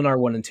Heroes. Lunar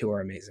 1 and 2 are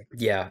amazing.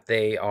 Yeah,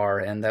 they are,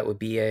 and that would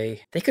be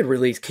they could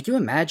release. Could you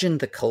imagine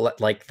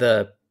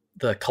the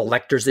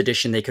collector's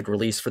edition they could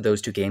release for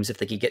those two games if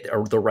they could get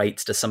the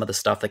rights to some of the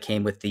stuff that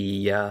came with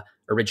the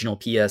original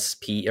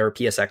PSP or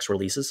PSX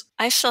releases?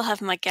 I still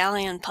have my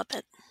Galleon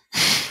puppet.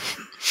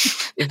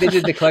 If they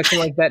did the collection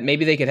like that,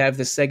 maybe they could have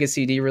the Sega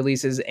CD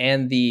releases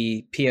and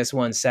the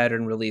PS1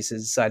 Saturn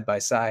releases side by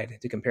side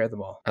to compare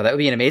them all. Oh, that would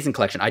be an amazing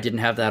collection. I didn't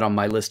have that on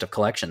my list of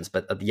collections,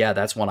 but yeah,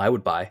 that's one I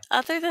would buy.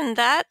 Other than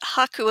that,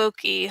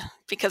 Hakuoki,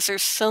 because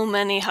there's so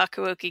many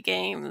Hakuoki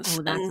games.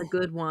 Oh, that's a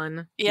good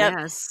one. Yep.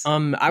 Yes.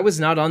 I was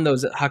not on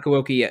those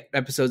Hakuoki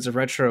episodes of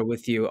Retro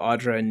with you,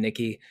 Audra and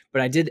Nikki,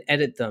 but I did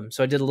edit them.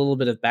 So I did a little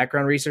bit of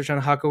background research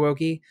on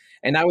Hakuoki,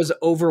 and I was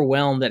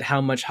overwhelmed at how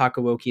much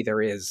Hakuoki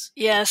there is.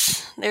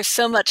 Yes, there's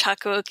so much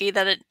Hakuoki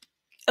that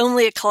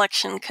only a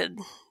collection could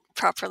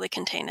properly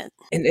contain it.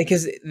 And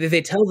because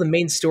they tell the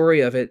main story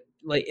of it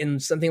in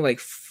something like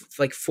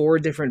 4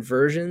 different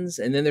versions,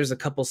 and then there's a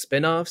couple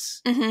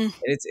spin-offs. Mm-hmm. And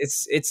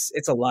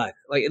it's a lot.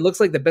 It looks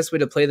like the best way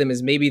to play them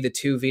is maybe the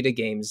 2 Vita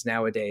games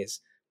nowadays.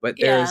 But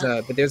there's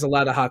a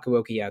lot of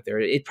Hakuoki out there.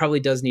 It probably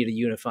does need a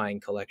unifying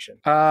collection.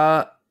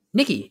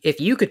 Nikki, if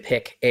you could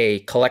pick a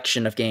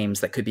collection of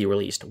games that could be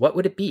released, what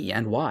would it be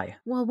and why?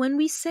 Well, when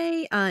we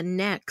say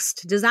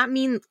next, does that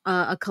mean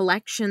a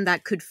collection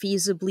that could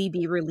feasibly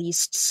be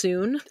released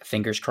soon?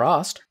 Fingers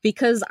crossed.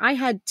 Because I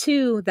had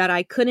 2 that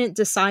I couldn't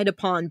decide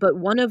upon, but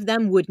one of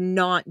them would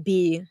not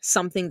be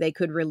something they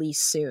could release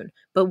soon.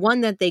 But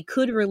one that they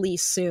could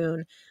release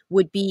soon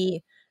would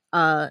be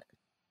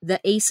the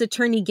Ace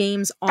Attorney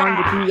games on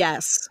the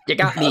DS. You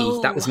got me.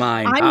 Oh. That was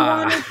mine. I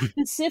wanted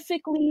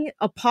specifically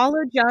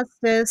Apollo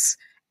Justice,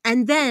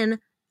 and then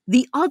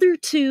the other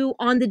 2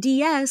 on the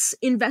DS,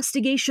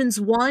 Investigations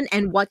 1,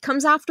 and what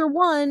comes after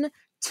 1,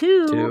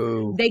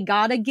 2. They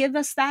gotta give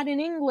us that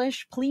in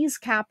English, please,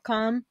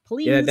 Capcom,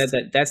 please. Yeah,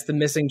 that's the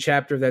missing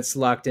chapter that's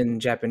locked in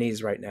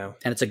Japanese right now.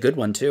 And it's a good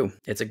one, too.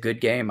 It's a good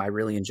game. I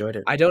really enjoyed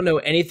it. I don't know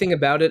anything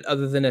about it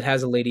other than it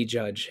has a lady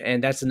judge,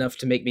 and that's enough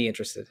to make me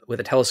interested. With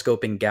a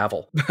telescoping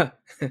gavel.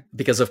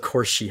 Because of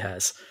course she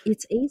has.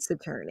 It's Ace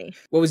Attorney.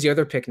 What was the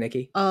other pick,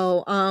 Nikki?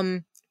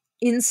 Oh,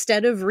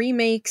 instead of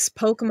remakes,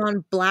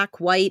 Pokemon Black,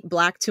 White,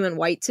 Black 2, and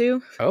White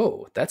 2.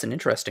 Oh, that's an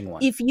interesting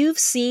one. If you've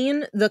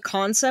seen the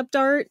concept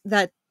art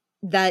that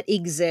that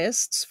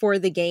exists for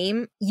the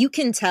game, you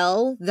can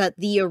tell that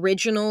the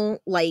original,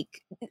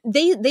 like,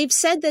 they've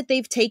said that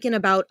they've taken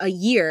about a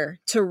year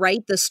to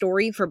write the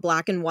story for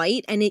Black and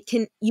White, and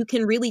you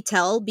can really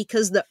tell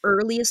because the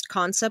earliest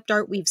concept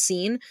art we've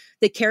seen,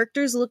 the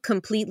characters look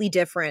completely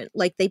different.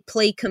 Like, they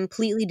play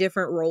completely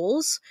different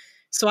roles.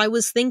 So I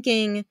was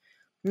thinking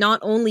not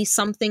only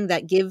something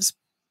that gives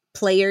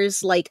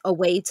players like a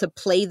way to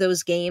play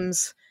those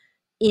games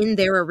in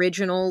their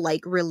original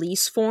like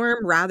release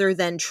form rather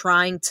than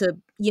trying to,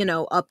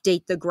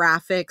 update the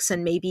graphics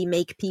and maybe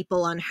make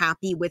people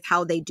unhappy with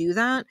how they do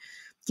that.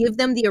 Give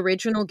them the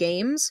original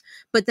games,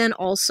 but then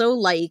also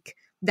like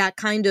that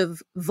kind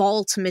of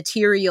vault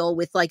material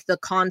with like the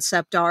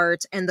concept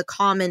art and the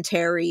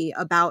commentary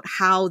about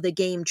how the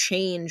game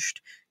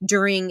changed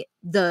during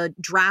the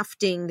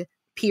drafting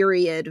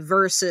period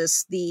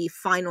versus the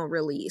final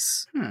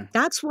release.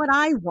 That's what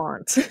I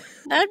want.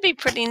 That'd be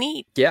pretty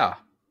neat. Yeah,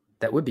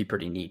 that would be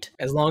pretty neat.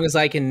 As long as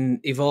I can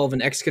evolve an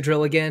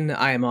Excadrill again,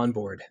 I am on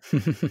board.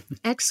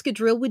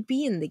 Excadrill would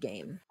be in the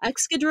game.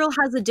 Excadrill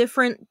has a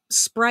different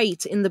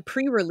sprite in the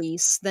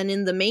pre-release than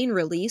in the main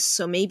release,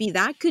 so maybe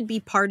that could be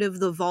part of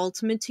the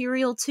vault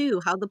material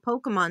too, how the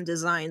Pokemon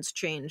designs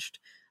changed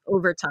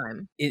over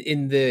time.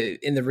 In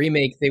the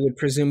remake, they would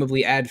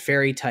presumably add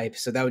fairy type,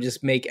 so that would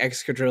just make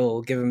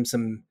Excadrill, give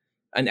him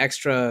an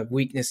extra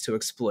weakness to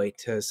exploit,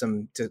 to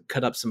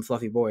cut up some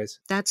fluffy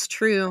boys. That's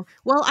true.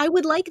 Well, I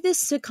would like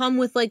this to come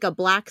with like a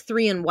black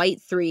 3 and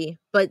white 3,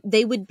 but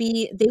they would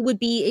be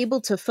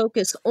able to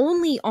focus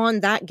only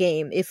on that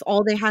game if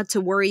all they had to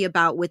worry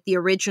about with the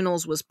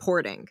originals was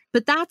porting.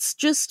 But that's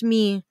just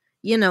me,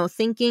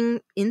 thinking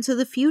into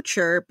the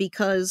future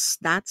because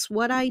that's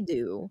what I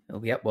do.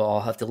 Oh, yep, well,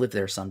 I'll have to live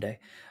there someday.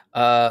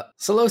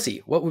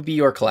 Solosi, what would be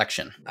your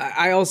collection?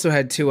 I also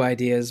had two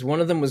ideas. One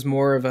of them was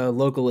more of a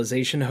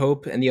localization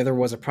hope, and the other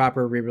was a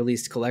proper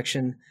re-released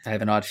collection. I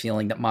have an odd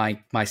feeling that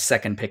my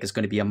second pick is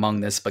going to be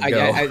among this, but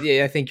go.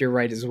 I think you're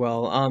right as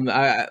well.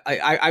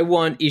 I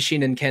want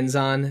Ishin and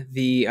Kenzan,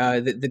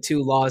 the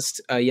two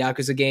lost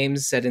Yakuza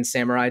games set in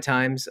samurai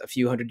times, a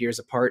few hundred years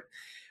apart.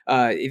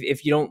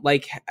 If you don't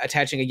like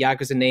attaching a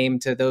Yakuza name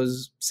to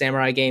those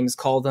samurai games,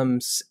 call them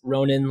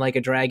Ronin Like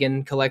a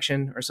Dragon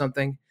collection or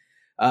something.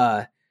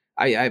 But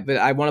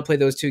I want to play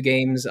those two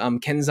games.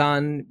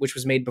 Kenzan, which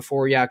was made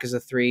before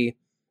Yakuza 3,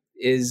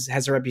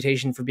 has a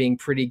reputation for being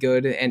pretty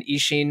good, and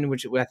Ishin,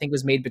 which I think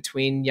was made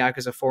between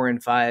Yakuza 4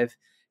 and 5,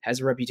 has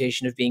a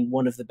reputation of being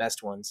one of the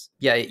best ones.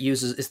 Yeah, I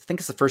think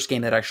it's the first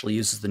game that actually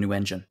uses the new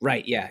engine.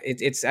 Right, yeah.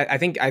 I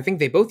think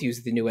they both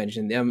use the new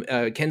engine.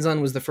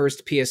 Kenzan was the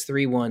first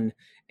PS3 one,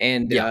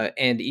 and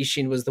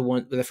Ishin was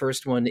the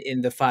first one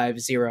in the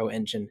 5.0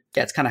 engine.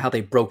 Yeah, it's kind of how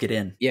they broke it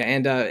in. Yeah,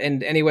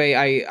 and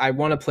anyway, I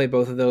want to play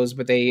both of those,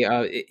 but they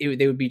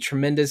would be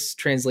tremendous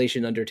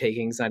translation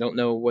undertakings. I don't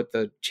know what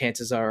the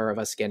chances are of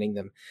us getting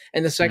them.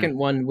 And the second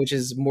one, which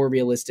is more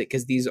realistic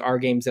because these are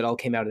games that all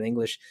came out in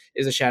English,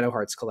 is a Shadow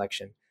Hearts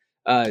collection.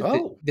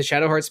 The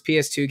Shadow Hearts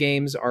PS2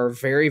 games are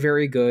very,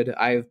 very good.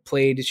 I've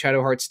played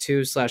Shadow Hearts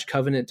 2 /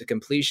 Covenant to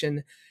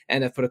completion,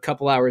 and I've put a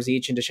couple hours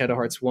each into Shadow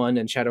Hearts 1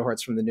 and Shadow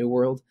Hearts from the New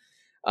World.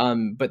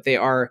 But they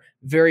are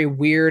very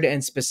weird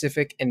and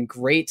specific and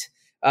great.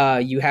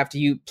 You have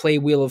to play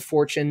Wheel of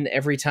Fortune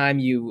every time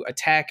you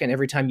attack and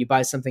every time you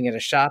buy something at a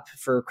shop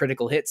for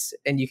critical hits,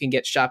 and you can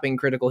get shopping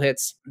critical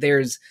hits.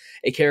 There's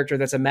a character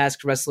that's a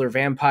masked wrestler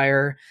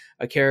vampire,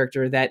 a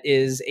character that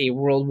is a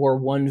World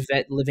War I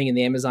vet living in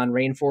the Amazon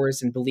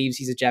rainforest and believes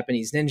he's a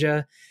Japanese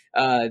ninja.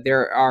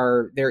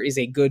 There is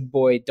a good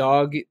boy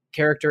dog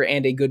character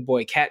and a good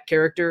boy cat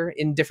character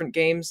in different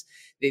games.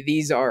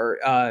 These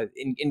are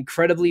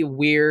incredibly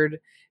weird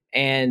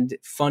and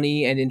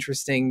funny and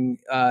interesting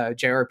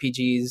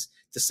JRPGs.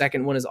 The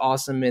second one is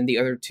awesome, and the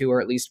other two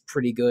are at least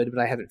pretty good,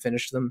 but I haven't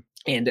finished them.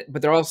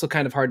 But they're also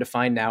kind of hard to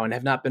find now and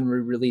have not been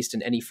released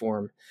in any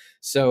form.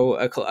 So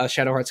a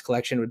Shadow Hearts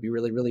collection would be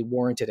really, really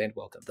warranted and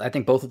welcome. I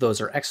think both of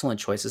those are excellent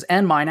choices,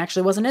 and mine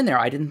actually wasn't in there.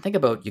 I didn't think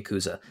about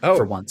Yakuza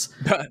for once.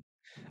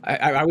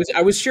 I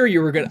was sure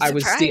you were going. I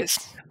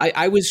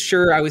was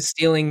sure I was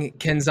stealing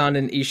Kenzan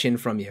and Ishin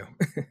from you.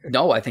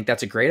 No, I think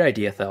that's a great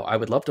idea, though. I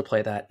would love to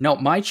play that. No,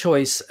 my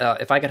choice,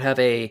 if I could have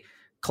a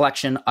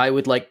collection, I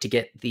would like to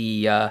get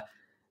the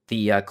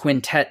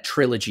Quintet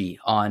trilogy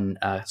on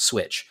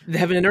Switch. The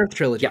Heaven and Earth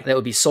trilogy. Yeah, that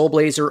would be Soul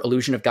Blazer,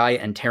 Illusion of Gaia,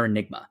 and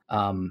Terranigma.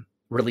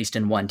 Released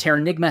in one.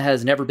 Terranigma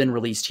has never been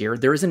released here.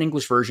 There is an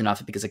English version of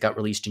it because it got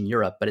released in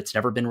Europe, but it's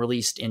never been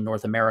released in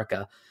North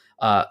America.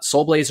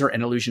 Soul Blazer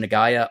and Illusion of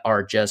Gaia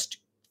are just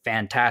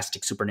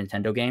fantastic Super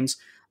Nintendo games.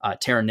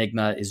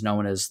 Terranigma is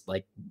known as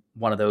like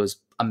one of those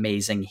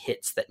amazing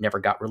hits that never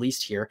got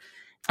released here.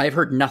 I've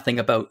heard nothing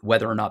about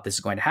whether or not this is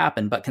going to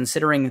happen, but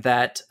considering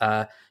that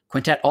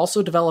Quintet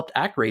also developed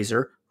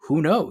ActRaiser,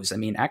 who knows? I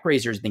mean,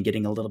 ActRaiser has been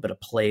getting a little bit of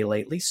play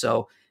lately,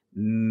 so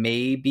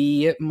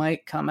maybe it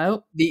might come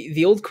out.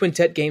 The old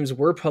Quintet games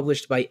were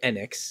published by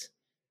Enix.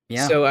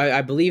 Yeah. So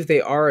I believe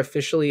they are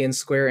officially in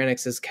Square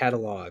Enix's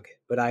catalog,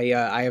 but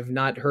I have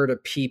not heard a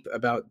peep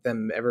about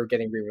them ever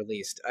getting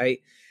re-released.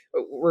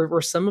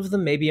 Were some of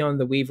them maybe on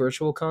the Wii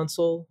Virtual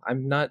Console?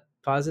 I'm not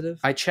positive.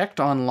 I checked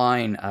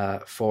online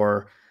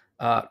for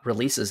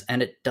releases,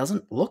 and it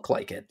doesn't look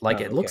like it.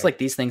 Like, it looks like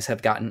these things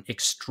have gotten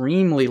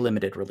extremely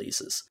limited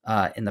releases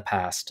in the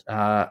past.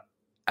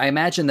 I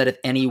imagine that if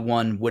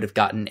anyone would have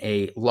gotten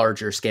a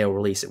larger scale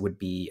release, it would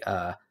be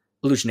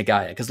Illusion of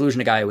Gaia, because Illusion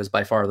of Gaia was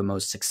by far the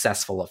most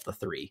successful of the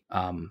three,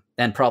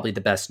 and probably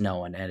the best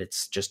known. And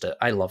it's just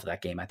I love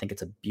that game. I think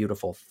it's a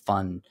beautiful,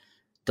 fun,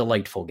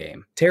 delightful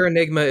game.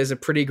 Terranigma is a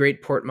pretty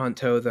great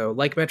portmanteau, though,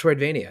 like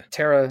Metroidvania.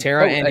 Terra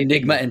and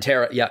Enigma and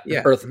Terra, yeah.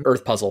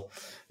 Earth puzzle.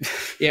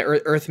 Yeah,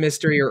 Earth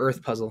mystery or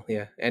Earth puzzle,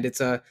 yeah. And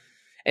it's and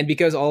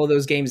because all of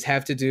those games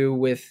have to do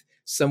with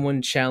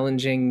someone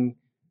challenging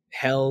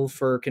hell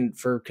for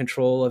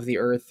control of the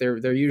Earth,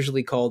 they're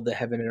usually called the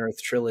Heaven and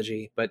Earth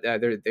trilogy, but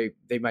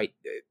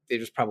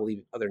there's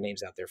probably other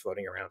names out there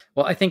floating around.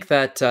 Well, I think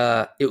that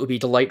it would be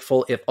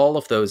delightful if all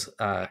of those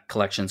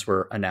collections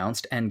were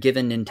announced, and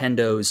given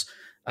Nintendo's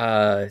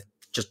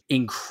just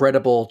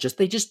incredible,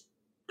 they do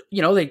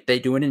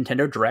a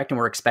Nintendo Direct, and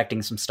we're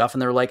expecting some stuff,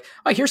 and they're like,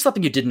 oh, here's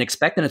something you didn't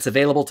expect, and it's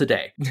available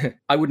today.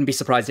 I wouldn't be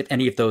surprised if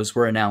any of those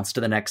were announced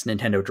to the next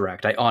Nintendo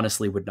Direct. I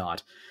honestly would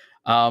not.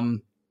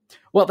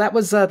 Well, that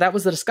was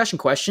the discussion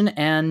question,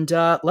 and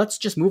let's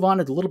just move on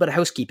to a little bit of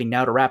housekeeping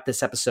now to wrap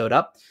this episode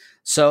up.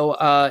 So,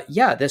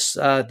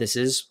 this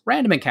is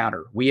Random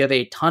Encounter. We have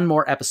a ton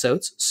more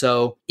episodes,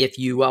 so if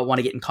you want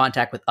to get in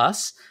contact with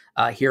us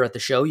here at the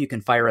show, you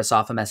can fire us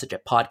off a message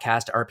at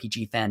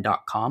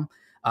podcast@rpgfan.com.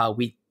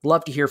 We'd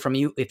love to hear from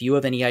you. If you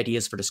have any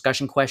ideas for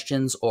discussion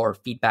questions or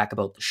feedback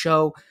about the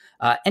show,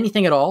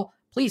 anything at all,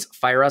 please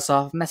fire us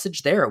off a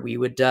message there. We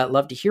would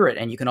love to hear it.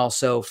 And you can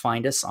also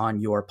find us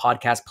on your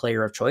podcast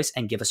player of choice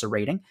and give us a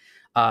rating.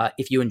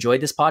 If you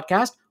enjoyed this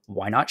podcast,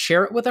 why not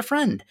share it with a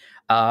friend?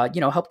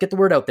 Help get the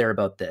word out there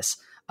about this.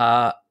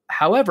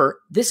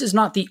 However, this is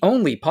not the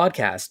only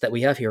podcast that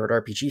we have here at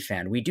RPG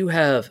Fan. We do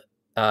have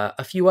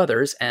a few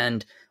others,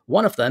 and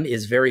one of them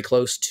is very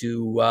close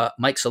to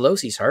Mike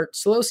Solosi's heart.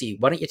 Solosi,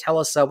 why don't you tell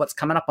us what's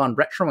coming up on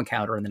Retro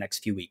Encounter in the next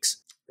few weeks?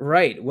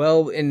 Right.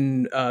 Well,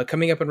 in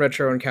coming up on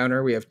Retro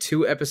Encounter, we have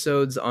 2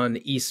 episodes on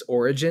Ys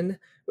Origin.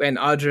 And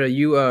Audra,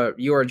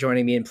 you are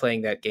joining me in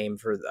playing that game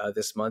for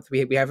this month.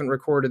 We haven't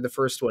recorded the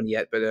first one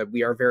yet, but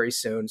we are very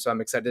soon. So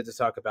I'm excited to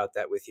talk about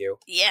that with you.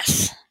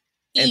 Yes.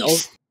 And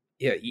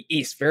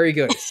Ys, very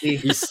good.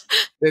 See,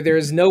 there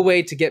is no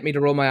way to get me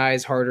to roll my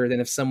eyes harder than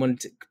if someone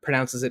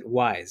pronounces it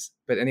wise.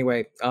 But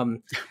anyway, I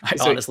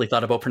honestly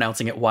thought about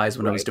pronouncing it wise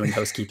when I was doing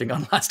housekeeping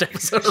on last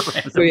episode of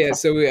Random.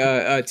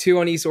 So 2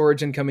 on Ys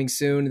Origin coming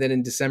soon. Then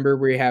in December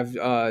we have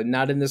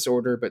not in this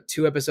order, but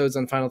 2 episodes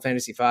on Final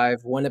Fantasy V,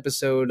 1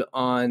 episode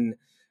on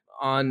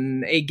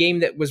a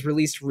game that was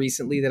released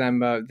recently that I'm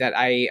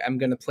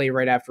going to play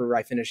right after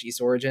I finish Ys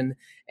Origin,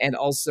 and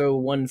also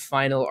 1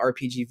 final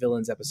RPG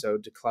Villains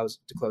episode to close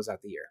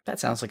out the year.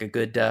 That sounds like a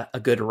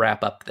good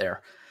wrap up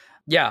there.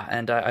 Yeah,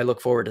 and I look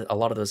forward to a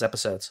lot of those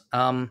episodes.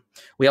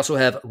 We also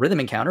have Rhythm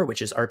Encounter,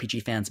 which is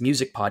RPG Fan's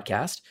music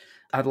podcast.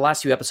 The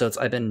last few episodes,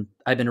 I've been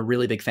a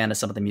really big fan of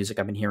some of the music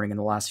I've been hearing in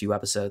the last few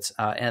episodes.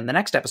 And the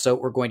next episode,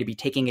 we're going to be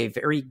taking a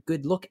very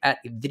good look at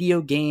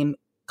video game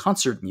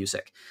concert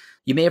music.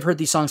 You may have heard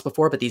these songs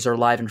before, but these are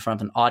live in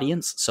front of an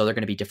audience, so they're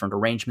going to be different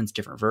arrangements,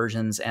 different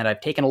versions. And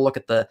I've taken a look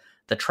at the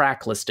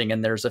track listing,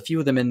 and there's a few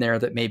of them in there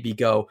that made me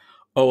go,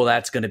 oh,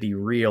 that's going to be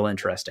real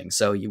interesting.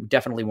 So you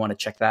definitely want to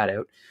check that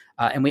out.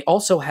 And we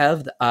also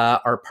have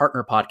our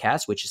partner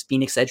podcast, which is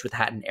Phoenix Edge with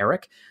Hat and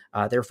Eric.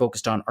 They're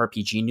focused on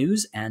RPG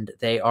news, and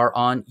they are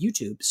on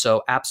YouTube.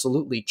 So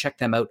absolutely check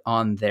them out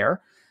on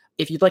there.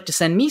 If you'd like to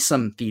send me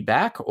some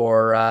feedback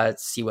or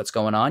see what's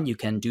going on, you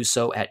can do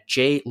so at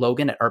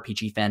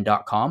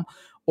jlogan@rpgfan.com,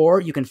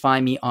 or you can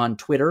find me on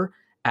Twitter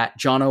at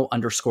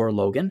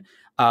jono_Logan.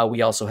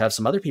 We also have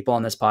some other people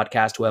on this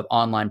podcast who have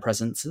online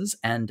presences,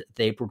 and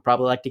they would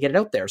probably like to get it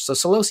out there. So,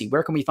 Solosi,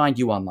 where can we find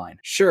you online?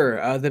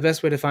 Sure. The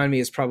best way to find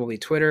me is probably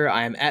Twitter.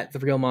 I am at The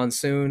Real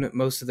Monsoon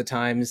most of the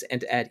times,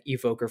 and at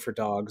Evoker for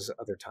Dogs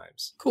other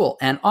times. Cool.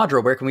 And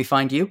Audra, where can we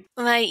find you?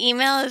 My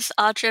email is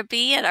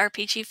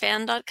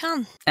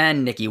audrab@rpgfan.com.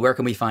 And Nikki, where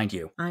can we find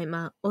you? I'm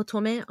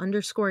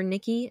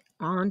Otome_Nikki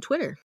on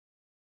Twitter.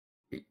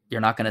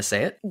 You're not going to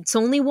say it? It's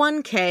only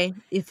 1K.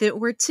 If it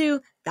were 2,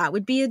 that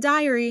would be a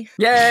diary.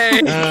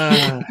 Yay!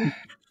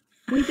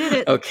 We did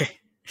it. Okay.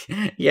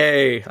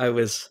 Yay. I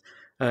was...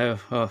 I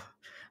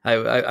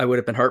would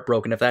have been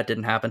heartbroken if that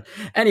didn't happen.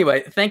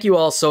 Anyway, thank you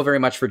all so very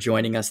much for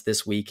joining us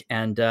this week.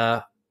 And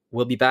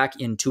we'll be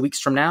back in 2 weeks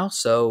from now.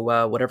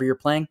 So whatever you're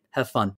playing, have fun.